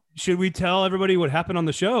available? Should we tell everybody what happened on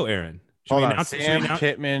the show, Aaron? Hold on. Sam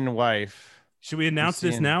Pittman wife. Should we announce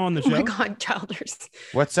this now on the show? Oh my God, Childers.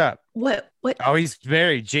 What's up? What? Oh, he's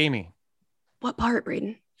married. Jamie. What part,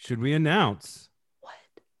 Braden? Should we announce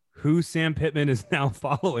who Sam Pittman is now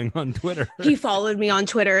following on Twitter? He followed me on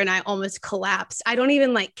Twitter and I almost collapsed. I don't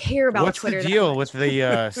even care about What's Twitter. What's the deal with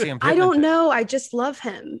the Sam Pittman? I don't know. I just love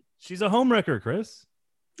him. She's a homewrecker, Chris.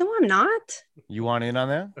 No, I'm not. You want in on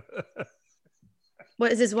that?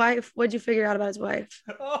 What is his wife? What'd you figure out about his wife?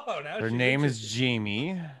 Oh, now her name is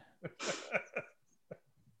Jamie.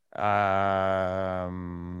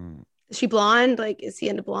 Is she blonde? Is he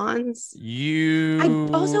into blondes? I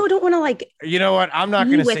also don't want to You know what? I'm not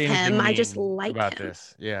going to say anything him. mean I just like about him.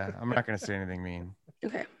 this. Yeah, I'm not going to say anything mean.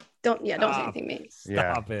 Okay. Don't say anything mean.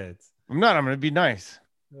 Stop it. I'm not. I'm going to be nice.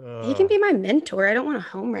 He can be my mentor. I don't want to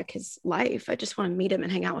home wreck his life. I just want to meet him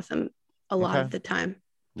and hang out with him a lot of the time.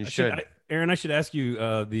 You should. Aaron, I should ask you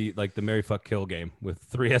the Marry Fuck Kill game with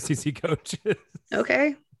 3 SEC coaches.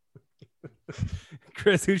 Okay.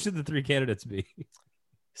 Chris, who should the 3 candidates be?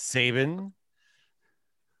 Saban,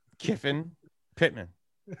 Kiffin, Pittman.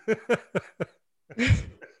 God.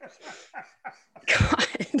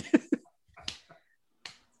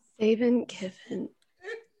 Saban, Kiffin, Pittman.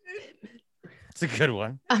 It's a good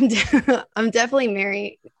one. I'm definitely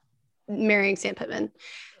marrying Sam Pittman.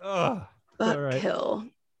 Oh, but right. Kill.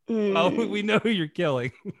 Oh, we know who you're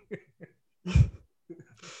killing.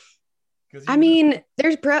 I mean,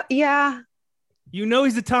 there's yeah.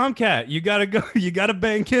 He's a Tomcat. You gotta go. You gotta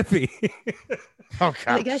bang Kiffy. Oh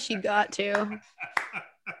God. I guess you got to.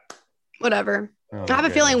 Whatever. Oh, I have a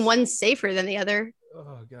feeling one's safer than the other.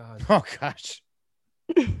 Oh God. Oh gosh.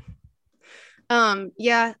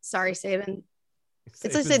 Yeah. Sorry, Saban.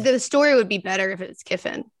 It's just the story would be better if it's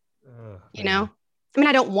Kiffin. You know. I mean,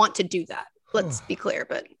 I don't want to do that. Let's be clear,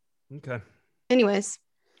 but okay. Anyways,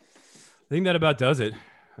 I think that about does it.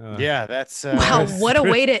 Yeah, that's wow. What a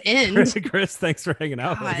way to end. Chris, thanks for hanging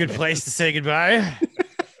out. A good place to say goodbye.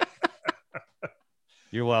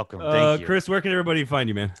 You're welcome. Thank you. Chris, where can everybody find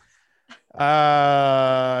you, man?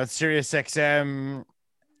 Sirius XM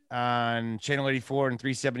on channel 84 and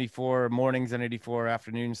 374, mornings on 84,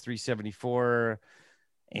 afternoons 374,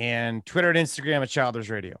 and Twitter and Instagram at Childers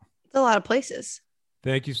Radio. It's a lot of places.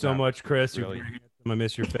 Thank you so much, Chris. Really. I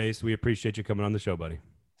miss your face. We appreciate you coming on the show, buddy.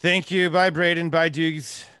 Thank you. Bye, Braden. Bye,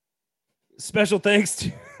 Dukes. Special thanks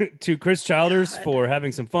to Chris Childers for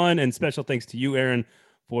having some fun, and special thanks to you, Aaron,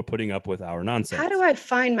 for putting up with our nonsense. How do I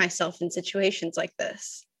find myself in situations like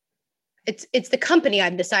this? It's the company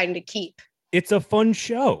I'm deciding to keep. It's a fun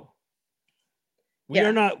show. We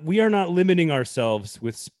are not limiting ourselves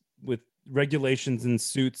with regulations and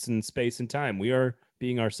suits and space and time. We are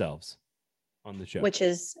being ourselves on the show, which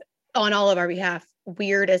is on all of our behalf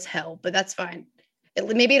weird as hell, but that's fine.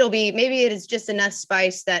 Maybe it is just enough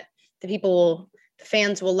spice that the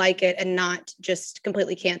fans will like it and not just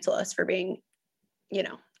completely cancel us for being,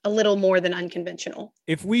 a little more than unconventional.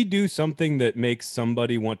 If we do something that makes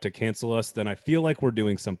somebody want to cancel us, then I feel like we're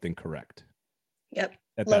doing something correct. Yep.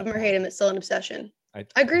 Love him or hate him, it's still an obsession. I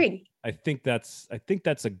agreed. I think that's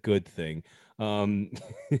a good thing.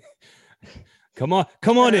 Come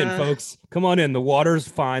on in, folks. Come on in. The water's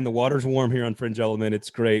fine. The water's warm here on Fringe Element. It's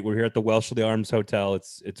great. We're here at the Wellesley Arms Hotel.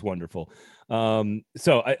 It's wonderful.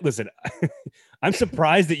 Listen, I'm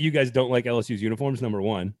surprised that you guys don't like LSU's uniforms. Number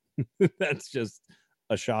one, that's just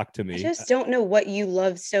a shock to me. I just don't know what you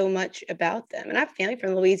love so much about them. And I have family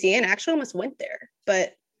from Louisiana. I actually almost went there,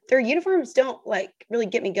 but their uniforms don't really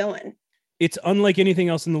get me going. It's unlike anything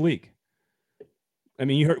else in the league. I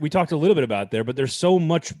mean, we talked a little bit about there, but there's so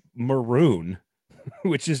much maroon,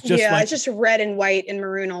 which is just it's just red and white and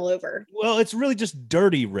maroon all over. Well, it's really just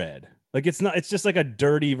dirty red. It's just like a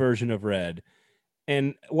dirty version of red.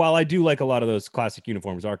 And while I do like a lot of those classic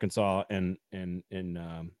uniforms, Arkansas and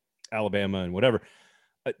Alabama and whatever,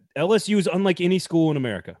 LSU is unlike any school in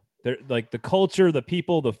America. They're like the culture, the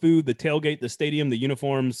people, the food, the tailgate, the stadium, the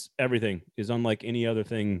uniforms, everything is unlike any other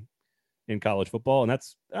thing in college football. And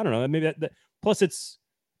that's, I don't know, maybe that plus it's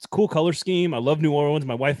cool color scheme. I love New Orleans.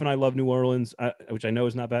 My wife and I love New Orleans, which I know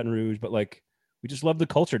is not Baton Rouge, but we just love the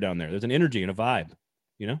culture down there. There's an energy and a vibe,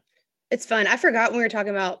 It's fun. I forgot when we were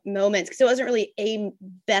talking about moments because it wasn't really a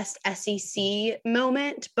best SEC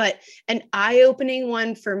moment, but an eye-opening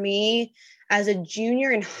one for me as a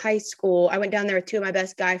junior in high school, I went down there with two of my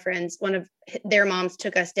best guy friends. One of their moms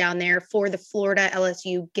took us down there for the Florida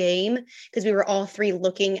LSU game because we were all three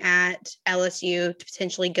looking at LSU to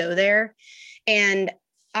potentially go there. And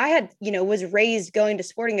I had, was raised going to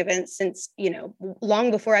sporting events since,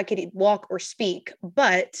 long before I could walk or speak.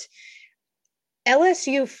 But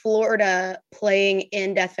LSU Florida playing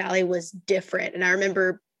in Death Valley was different. And I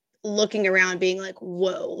remember looking around being like,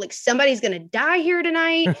 whoa, like somebody's going to die here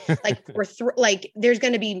tonight. Like there's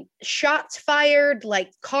going to be shots fired,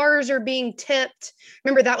 like cars are being tipped.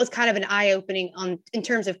 Remember, that was kind of an eye-opening in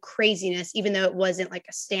terms of craziness, even though it wasn't like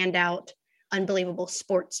a standout, unbelievable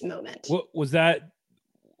sports moment. What was that?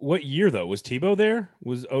 What year though? Was Tebow there?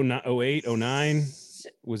 Was 09, 08, 09?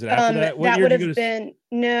 Was it after that? What that year would did have been,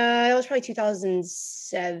 no, that was probably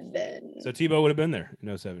 2007. So Tebow would have been there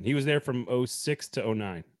in 07. He was there from 06 to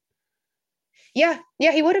 09. Yeah,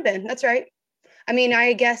 he would have been. That's right. I mean,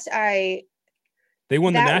 I guess they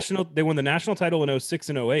won the national title in 06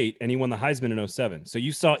 and 08, and he won the Heisman in 07. So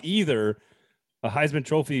you saw either a Heisman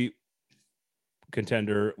Trophy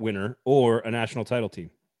contender winner or a national title team.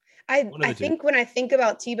 I think when I think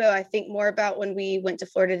about Tebow, I think more about when we went to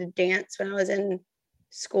Florida to dance when I was in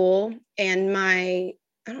school, and I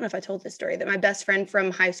don't know if I told this story, that my best friend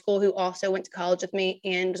from high school, who also went to college with me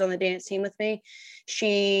and was on the dance team with me,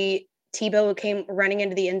 Tebow came running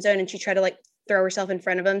into the end zone and she tried to like throw herself in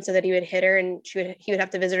front of him so that he would hit her and he would have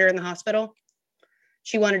to visit her in the hospital.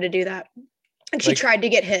 She wanted to do that. And she tried to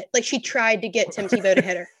get hit. Like she tried to get Tim Tebow to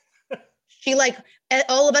hit her. She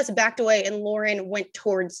all of us backed away and Lauren went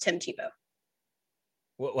towards Tim Tebow.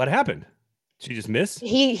 What happened? She just missed?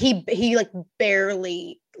 He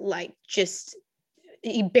barely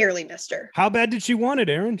missed her. How bad did she want it,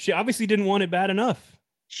 Aaron? She obviously didn't want it bad enough.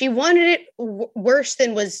 She wanted it worse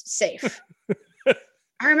than was safe.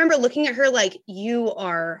 I remember looking at her like,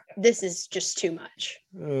 this is just too much.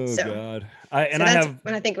 Oh, God. When I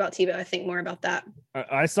think about Tebow, I think more about that.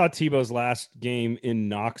 I saw Tebow's last game in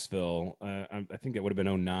Knoxville. I think it would have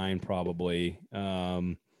been 09 probably.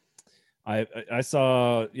 I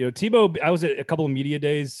saw, Tebow. I was at a couple of media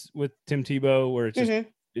days with Tim Tebow where it's just,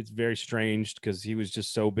 it's very strange because he was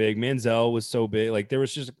just so big. Manziel was so big. Like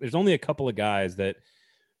there's only a couple of guys that,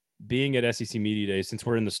 being at SEC Media Days, since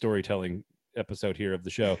we're in the storytelling episode here of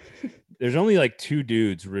the show, there's only like two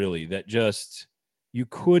dudes really that just, you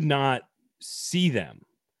could not see them.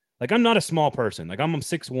 Like I'm not a small person. Like I'm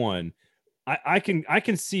 6'1". I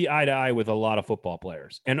can see eye to eye with a lot of football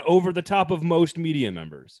players and over the top of most media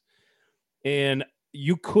members. And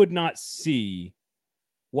you could not see,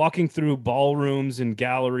 walking through ballrooms and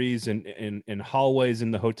galleries and hallways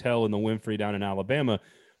in the hotel in the Winfrey down in Alabama,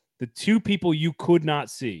 the two people you could not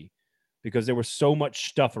see because there was so much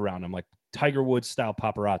stuff around them, like Tiger Woods style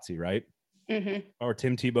paparazzi, right? Mm-hmm. Or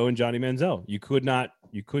Tim Tebow and Johnny Manziel. You could not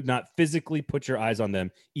physically put your eyes on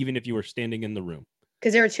them, even if you were standing in the room.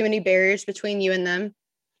 Because there were too many barriers between you and them.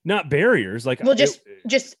 Not barriers, like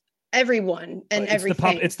just everyone and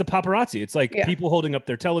everything. It's the paparazzi. It's like people holding up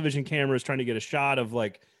their television cameras, trying to get a shot of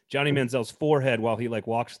like Johnny Manziel's forehead while he like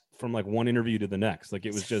walks from like one interview to the next. Like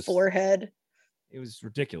it was just forehead. It was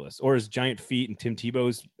ridiculous. Or his giant feet and Tim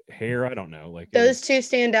Tebow's hair. I don't know. Like those two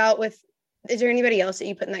stand out with. Is there anybody else that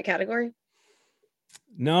you put in that category?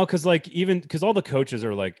 No, because all the coaches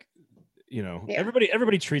are like,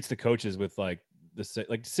 everybody treats the coaches with like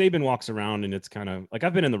Saban walks around and it's kind of like,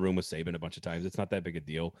 I've been in the room with Saban a bunch of times. It's not that big a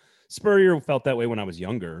deal. Spurrier felt that way when I was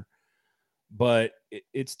younger, but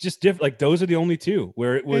it's just different. Like those are the only two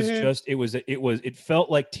where it was it felt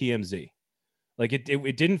like TMZ. Like it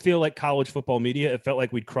didn't feel like college football media. It felt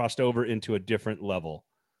like we'd crossed over into a different level.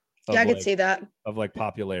 I could see that. Of like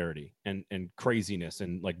popularity and craziness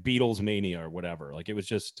and like Beatles mania or whatever. Like it was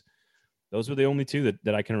just, those were the only two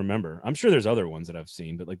that I can remember. I'm sure there's other ones that I've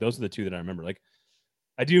seen, but like those are the two that I remember. Like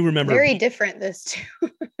I do remember very different, this two.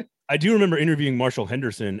 I do remember interviewing Marshall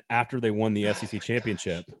Henderson after they won the SEC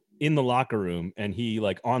championship in the locker room. And he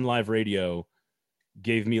like on live radio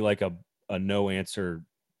gave me like a no answer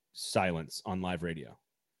silence on live radio.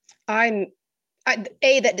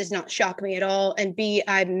 That does not shock me at all. And B,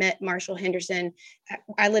 I met Marshall Henderson.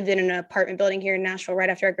 I lived in an apartment building here in Nashville right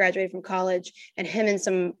after I graduated from college, and him and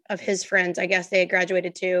some of his friends, I guess they had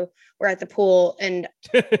graduated too, were at the pool. And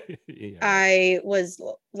yeah. I was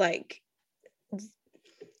like,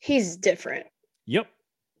 he's different. Yep.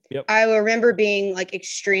 I remember being like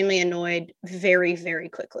extremely annoyed very, very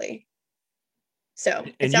quickly. So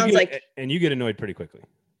it sounds like. And you get annoyed pretty quickly.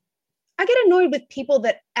 I get annoyed with people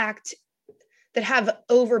that have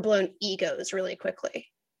overblown egos really quickly.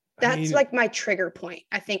 That's like my trigger point,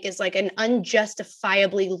 I think, is like an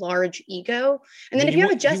unjustifiably large ego. And then if you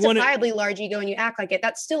have a justifiably large ego and you act like it,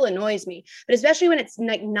 that still annoys me. But especially when it's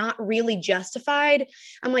like not really justified,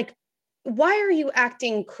 I'm like, why are you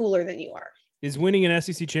acting cooler than you are? Is winning an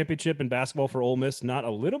SEC championship in basketball for Ole Miss not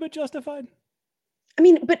a little bit justified? I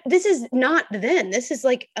mean, but this is not then. This is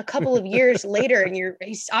like a couple of years later, and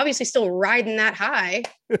he's obviously still riding that high.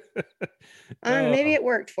 Maybe it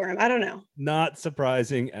worked for him. I don't know. Not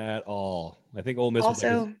surprising at all. I think Ole Miss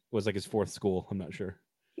was like his fourth school. I'm not sure.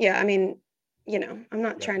 Yeah, I mean, I'm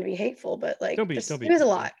not trying to be hateful, but like, it was a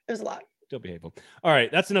lot. It was a lot. Don't be hateful. All right,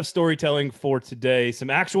 that's enough storytelling for today. Some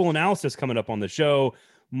actual analysis coming up on the show.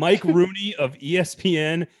 Mike Rooney of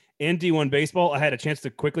ESPN and D1 Baseball. I had a chance to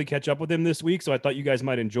quickly catch up with him this week, so I thought you guys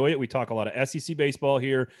might enjoy it. We talk a lot of SEC baseball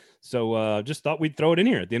here, so just thought we'd throw it in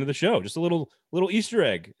here at the end of the show. Just a little Easter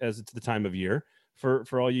egg, as it's the time of year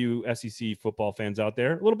for all you SEC football fans out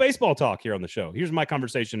there. A little baseball talk here on the show. Here's my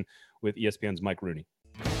conversation with ESPN's Mike Rooney.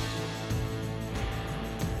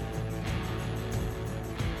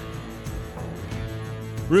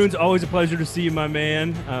 Runes, always a pleasure to see you, my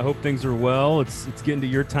man. I hope things are well. It's getting to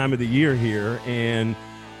your time of the year here. And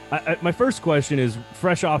my first question is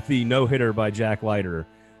fresh off the no-hitter by Jack Leiter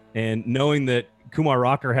and knowing that Kumar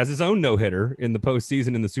Rocker has his own no-hitter in the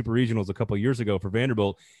postseason in the Super Regionals a couple of years ago for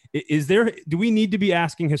Vanderbilt. Do we need to be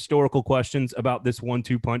asking historical questions about this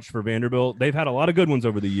 1-2 punch for Vanderbilt? They've had a lot of good ones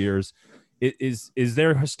over the years. Is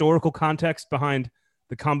there historical context behind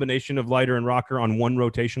the combination of Leiter and Rocker on one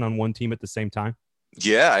rotation on one team at the same time?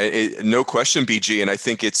 Yeah, no question, BG. And I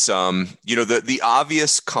think it's, the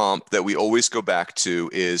obvious comp that we always go back to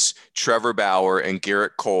is Trevor Bauer and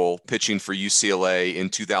Garrett Cole pitching for UCLA in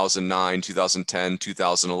 2009, 2010,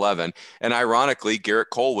 2011. And ironically,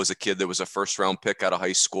 Garrett Cole was a kid that was a first round pick out of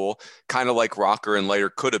high school, kind of like Rocker and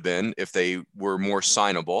Leiter could have been if they were more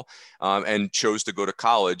signable, and chose to go to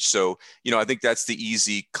college. So, I think that's the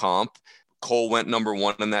easy comp. Cole went number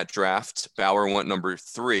 1 in that draft. Bauer went number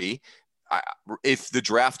 3. If the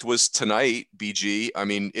draft was tonight, BG, I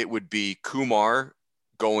mean, it would be Kumar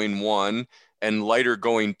going 1 and Leiter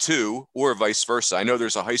going 2, or vice versa. I know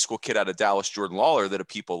there's a high school kid out of Dallas, Jordan Lawler, that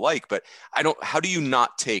people like, but how do you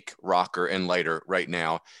not take Rocker and Leiter right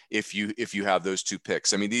now if you have those 2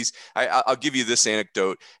 picks? I mean, I'll give you this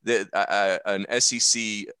anecdote that an SEC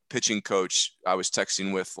pitching coach I was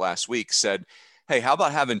texting with last week said, "Hey, how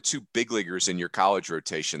about having 2 big leaguers in your college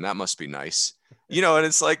rotation? That must be nice." And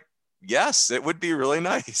it's like, yes, it would be really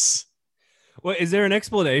nice. Well, is there an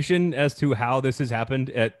explanation as to how this has happened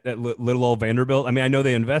at little old Vanderbilt? I mean, I know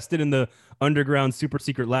they invested in the underground super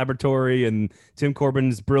secret laboratory, and Tim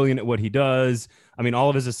Corbin's brilliant at what he does. I mean, all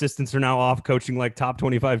of his assistants are now off coaching like top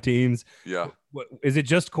 25 teams. Yeah. Is it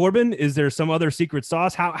just Corbin? Is there some other secret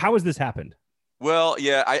sauce? How has this happened? Well,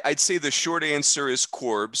 yeah, I'd say the short answer is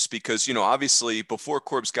Corbs, because, obviously before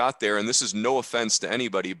Corbs got there, and this is no offense to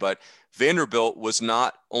anybody, but Vanderbilt was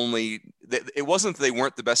not only, it wasn't that they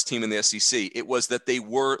weren't the best team in the SEC. It was that they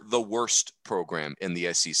were the worst program in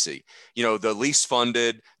the SEC, the least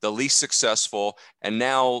funded, the least successful, and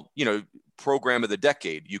now, program of the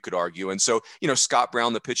decade, you could argue. And so, Scott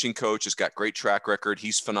Brown, the pitching coach, has got great track record.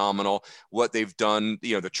 He's phenomenal. What they've done,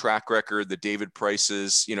 the track record, the David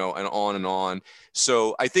Prices, and on and on.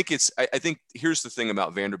 So I think I think here's the thing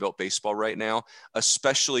about Vanderbilt baseball right now,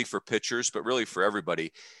 especially for pitchers, but really for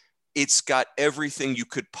everybody. It's got everything you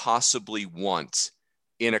could possibly want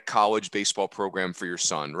in a college baseball program for your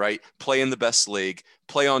son, right? Play in the best league,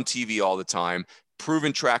 play on TV all the time,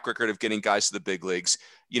 proven track record of getting guys to the big leagues.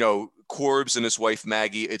 Corbs and his wife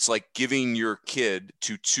Maggie, it's like giving your kid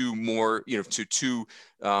to 2 more, to 2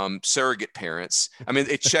 surrogate parents. I mean,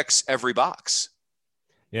 it checks every box.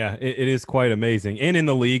 Yeah, it is quite amazing. And in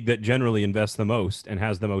the league that generally invests the most and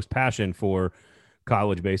has the most passion for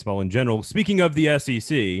college baseball in general. Speaking of the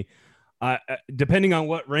SEC, depending on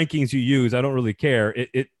what rankings you use, I don't really care.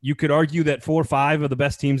 You could argue that 4 or 5 of the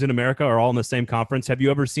best teams in America are all in the same conference. Have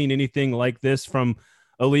you ever seen anything like this from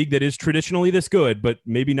a league that is traditionally this good, but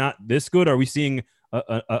maybe not this good? Are we seeing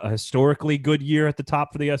a historically good year at the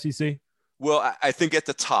top for the SEC? Well, I think at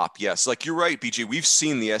the top, yes. Like you're right, BG. We've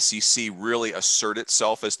seen the SEC really assert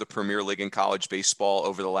itself as the premier league in college baseball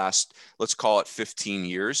over the last, let's call it 15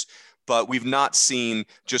 years. But we've not seen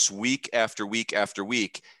just week after week after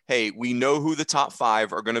week, hey, we know who the top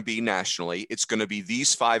 5 are going to be nationally. It's going to be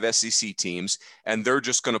these 5 SEC teams, and they're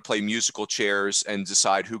just going to play musical chairs and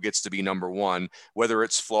decide who gets to be number 1, whether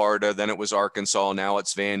it's Florida, then it was Arkansas, now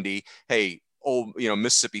it's Vandy. Hey,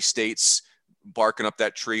 Mississippi State's barking up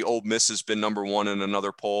that tree. Ole Miss has been number one in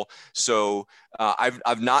another poll. So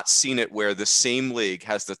I've not seen it where the same league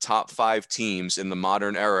has the top 5 teams in the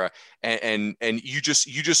modern era, and you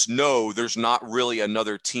just know there's not really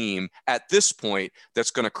another team at this point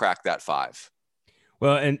that's going to crack that 5.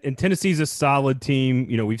 Well, and Tennessee's a solid team.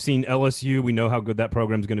 You know, we've seen LSU. We know how good that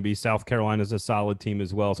program is going to be. South Carolina's a solid team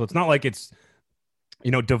as well. So it's not like it's, you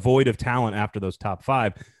know, devoid of talent after those top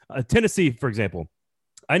 5. Tennessee, for example,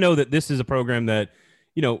 I know that this is a program that,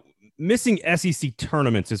 you know, missing SEC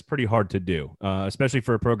tournaments is pretty hard to do, especially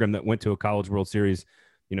for a program that went to a College World Series,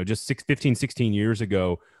 you know, just 16 years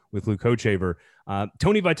ago with Luke Hochevar.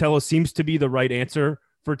 Tony Vitello seems to be the right answer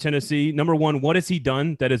for Tennessee. Number one, what has he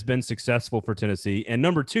done that has been successful for Tennessee? And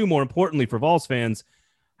number two, more importantly for Vols fans,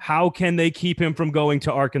 how can they keep him from going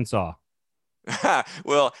to Arkansas?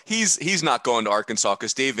 Well, he's not going to Arkansas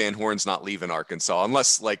because Dave Van Horn's not leaving Arkansas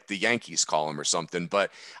unless like the Yankees call him or something.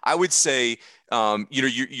 But I would say, you know,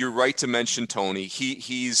 you're right to mention Tony.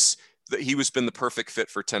 He was been the perfect fit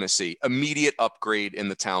for Tennessee. Immediate upgrade in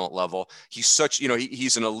the talent level. He's such, you know,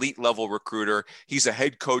 he's an elite level recruiter. He's a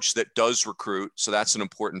head coach that does recruit. So that's an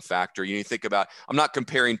important factor. You think about, I'm not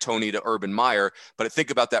comparing Tony to Urban Meyer, but I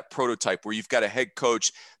think about that prototype where you've got a head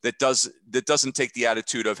coach that doesn't take the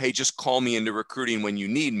attitude of, hey, just call me into recruiting when you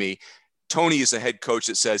need me. Tony is a head coach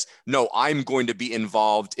that says, no, I'm going to be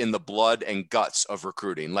involved in the blood and guts of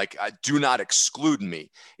recruiting. Like, do not exclude me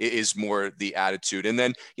is more the attitude. And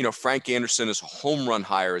then, you know, Frank Anderson is a home run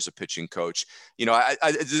hire as a pitching coach. You know,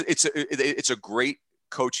 it's a great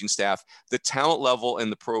coaching staff. The talent level in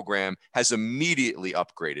the program has immediately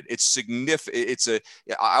upgraded. It's significant.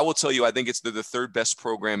 I will tell you, I think it's the third best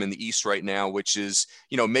program in the East right now, which is,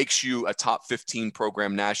 you know, makes you a top 15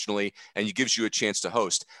 program nationally and gives you a chance to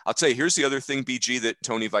host. I'll tell you, here's the other thing, BG, that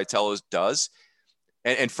Tony Vitello does.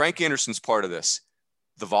 And Frank Anderson's part of this.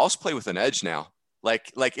 The Vols play with an edge now.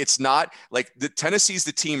 Like it's not like the Tennessee's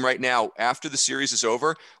the team right now after the series is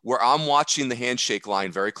over where I'm watching the handshake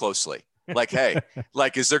line very closely. Like, hey,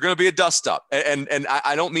 like, is there going to be a dust up? And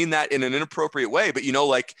I don't mean that in an inappropriate way, but, you know,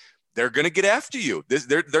 like, they're going to get after you.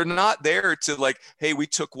 They're not there to like, hey, we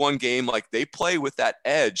took one game. Like, they play with that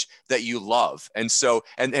edge that you love. And so,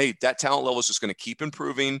 and hey, that talent level is just going to keep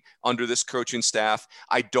improving under this coaching staff.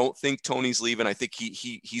 I don't think Tony's leaving. I think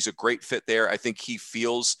he's a great fit there. I think he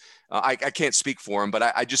feels, I can't speak for him, but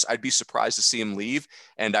I'd be surprised to see him leave.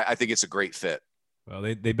 And I think it's a great fit. Well,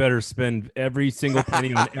 they better spend every single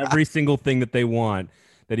penny on every single thing that they want.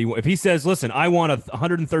 If he says, listen, I want a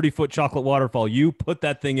 130-foot chocolate waterfall, you put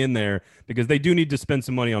that thing in there because they do need to spend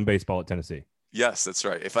some money on baseball at Tennessee. Yes, that's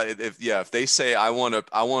right. If they say I want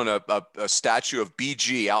a statue of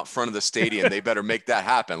BG out front of the stadium, they better make that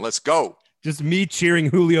happen. Let's go. Just me cheering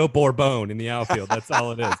Julio Bourbon in the outfield. That's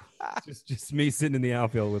all it is. just me sitting in the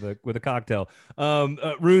outfield with a cocktail.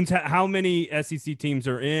 Runes, how many SEC teams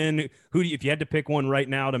are in? If you had to pick one right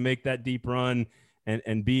now to make that deep run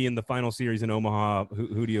and be in the final series in Omaha,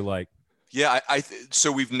 who do you like? Yeah,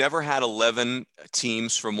 so we've never had 11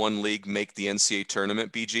 teams from one league make the NCAA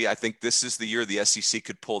tournament, BG. I think this is the year the SEC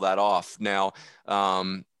could pull that off. Now,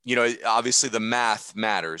 you know, obviously the math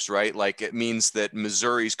matters, right? Like, it means that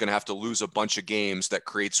Missouri's going to have to lose a bunch of games that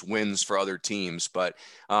creates wins for other teams. But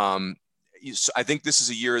I think this is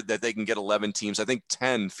a year that they can get 11 teams. I think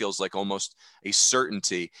 10 feels like almost a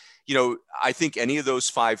certainty. You know, I think any of those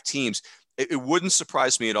 5 teams, it wouldn't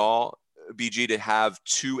surprise me at all, BG, to have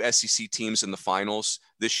 2 SEC teams in the finals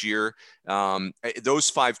this year. Those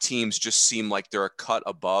 5 teams just seem like they're a cut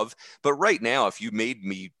above. But right now, if you made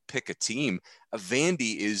me pick a team,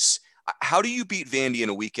 Vandy is. How do you beat Vandy in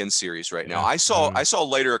a weekend series right now? Yeah. I saw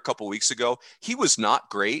later a couple weeks ago, he was not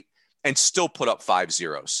great and still put up 5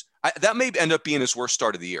 zeros. That may end up being his worst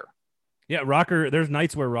start of the year. Yeah, Rocker. There's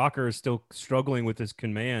nights where Rocker is still struggling with his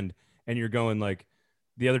command, and you're going like,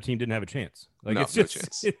 the other team didn't have a chance. Like, no, it's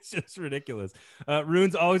just ridiculous.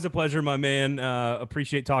 Runes, always a pleasure, my man.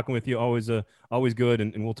 Appreciate talking with you. Always good.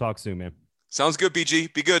 And we'll talk soon, man. Sounds good,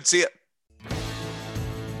 BG. Be good. See ya.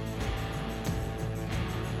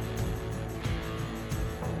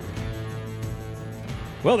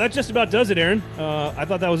 Well, that just about does it, Aaron. I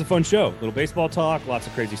thought that was a fun show. A little baseball talk, lots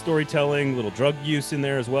of crazy storytelling, little drug use in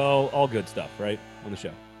there as well. All good stuff, right, on the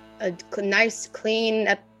show. A nice,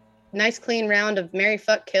 clean round of Marry,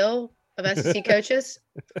 Fuck, Kill of SEC coaches.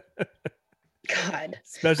 God.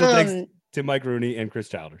 Special thanks to Mike Rooney and Chris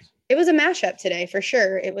Childers. It was a mashup today for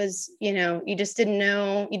sure. It was, you know, you just didn't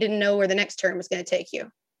know where the next turn was going to take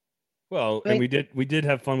you. Well, and we did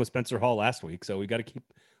have fun with Spencer Hall last week, so we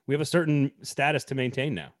have a certain status to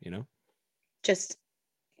maintain now, you know. Just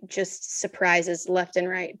just surprises left and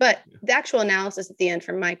right. But the actual analysis at the end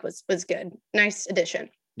from Mike was good. Nice addition.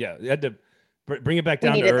 Yeah, you had to bring it back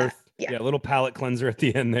down to earth. Yeah, a little palate cleanser at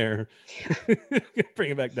the end there. Yeah. Bring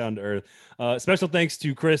it back down to earth. Special thanks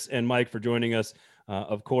to Chris and Mike for joining us.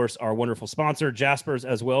 Of course, our wonderful sponsor, Jaspers,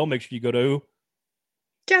 as well. Make sure you go to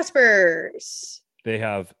Jaspers. They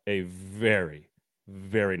have a very,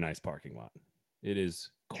 very nice parking lot. It is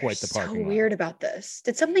quite the parking lot. So weird about this.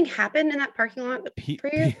 Did something happen in that parking lot for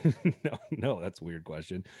you? No, that's a weird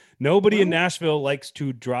question. Nobody in Nashville likes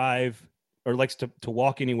to drive or likes to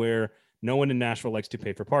walk anywhere. No one in Nashville likes to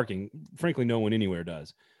pay for parking. Frankly, no one anywhere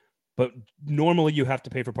does. But normally you have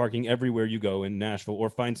to pay for parking everywhere you go in Nashville or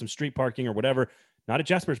find some street parking or whatever. Not at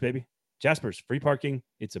Jaspers, baby. Jaspers, free parking.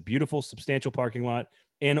 It's a beautiful, substantial parking lot.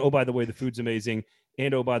 And oh, by the way, the food's amazing.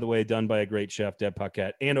 And oh, by the way, done by a great chef, Deb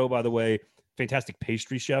Paquette. And oh, by the way, fantastic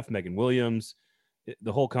pastry chef, Megan Williams.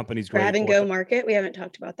 The whole company's great. Grab and Go Market. We haven't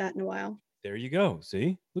talked about that in a while. There you go.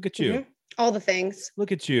 See? Look at you. Mm-hmm. All the things.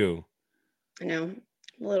 Look at you. I know.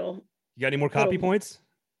 A little. You got any more copy points?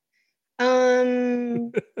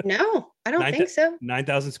 No, I don't think so.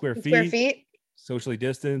 9,000 square feet. Socially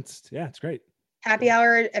distanced. Yeah, it's great. Happy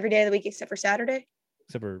hour every day of the week except for Saturday.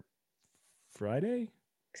 Except for Friday?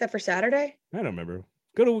 Except for Saturday? I don't remember.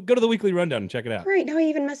 Go to the weekly rundown and check it out. Right. Now I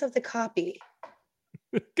even mess up the copy.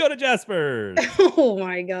 Go to Jaspers. Oh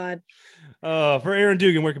my God. For Aaron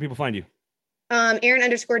Dugan, where can people find you?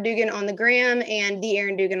 Aaron_Dugan on the gram and the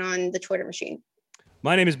Aaron Dugan on the Twitter machine.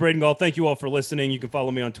 My name is Braden Gall. Thank you all for listening. You can follow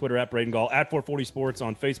me on Twitter at Braden Gall, at 440 Sports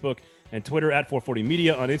on Facebook, and Twitter at 440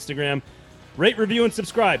 Media on Instagram. Rate, review, and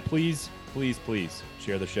subscribe. Please, please, please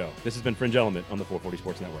share the show. This has been Fringe Element on the 440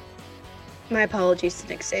 Sports Network. My apologies to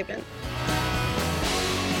Nick Saban.